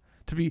God,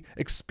 to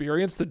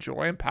experience the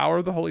joy and power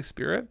of the Holy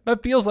Spirit.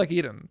 That feels like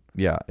Eden.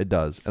 Yeah, it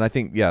does. And I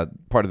think,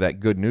 part of that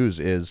good news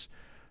is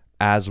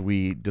as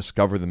we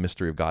discover the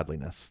mystery of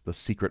godliness, the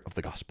secret of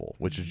the gospel,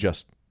 which is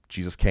just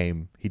Jesus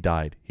came, he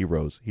died, he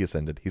rose, he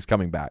ascended, he's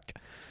coming back.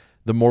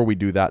 The more we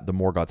do that, the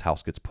more God's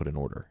house gets put in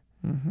order.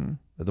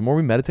 The more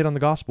we meditate on the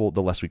gospel,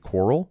 the less we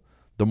quarrel,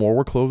 the more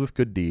we're clothed with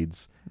good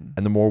deeds,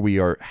 and the more we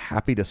are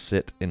happy to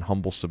sit in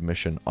humble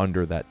submission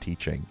under that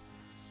teaching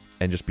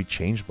and just be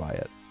changed by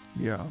it.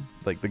 Yeah.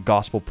 Like the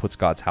gospel puts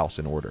God's house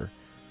in order.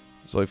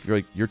 So if you're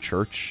like your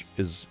church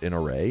is in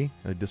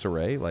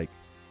disarray, like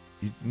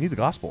you need the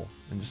gospel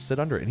and just sit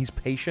under it. And he's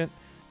patient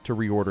to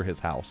reorder his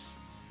house,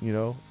 you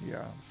know?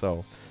 Yeah.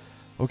 So,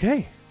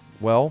 okay.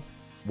 Well,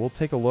 we'll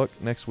take a look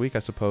next week, I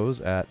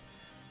suppose, at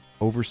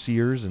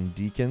overseers and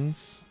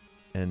deacons,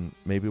 and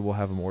maybe we'll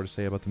have more to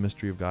say about the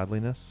mystery of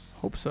godliness.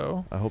 Hope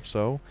so. I hope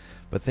so.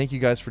 But thank you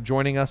guys for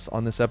joining us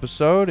on this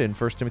episode in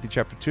 1 Timothy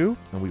chapter 2,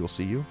 and we will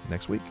see you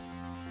next week.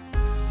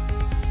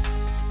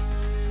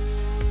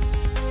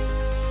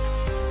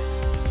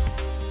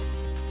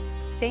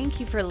 Thank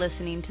you for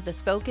listening to the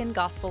Spoken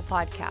Gospel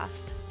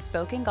Podcast.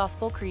 Spoken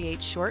Gospel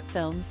creates short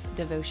films,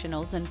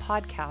 devotionals, and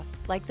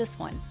podcasts like this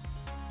one.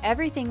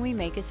 Everything we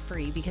make is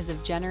free because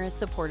of generous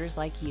supporters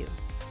like you.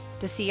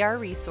 To see our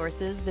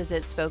resources,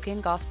 visit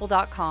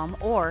spokengospel.com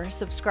or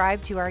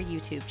subscribe to our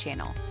YouTube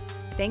channel.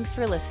 Thanks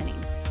for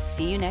listening.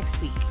 See you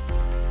next week.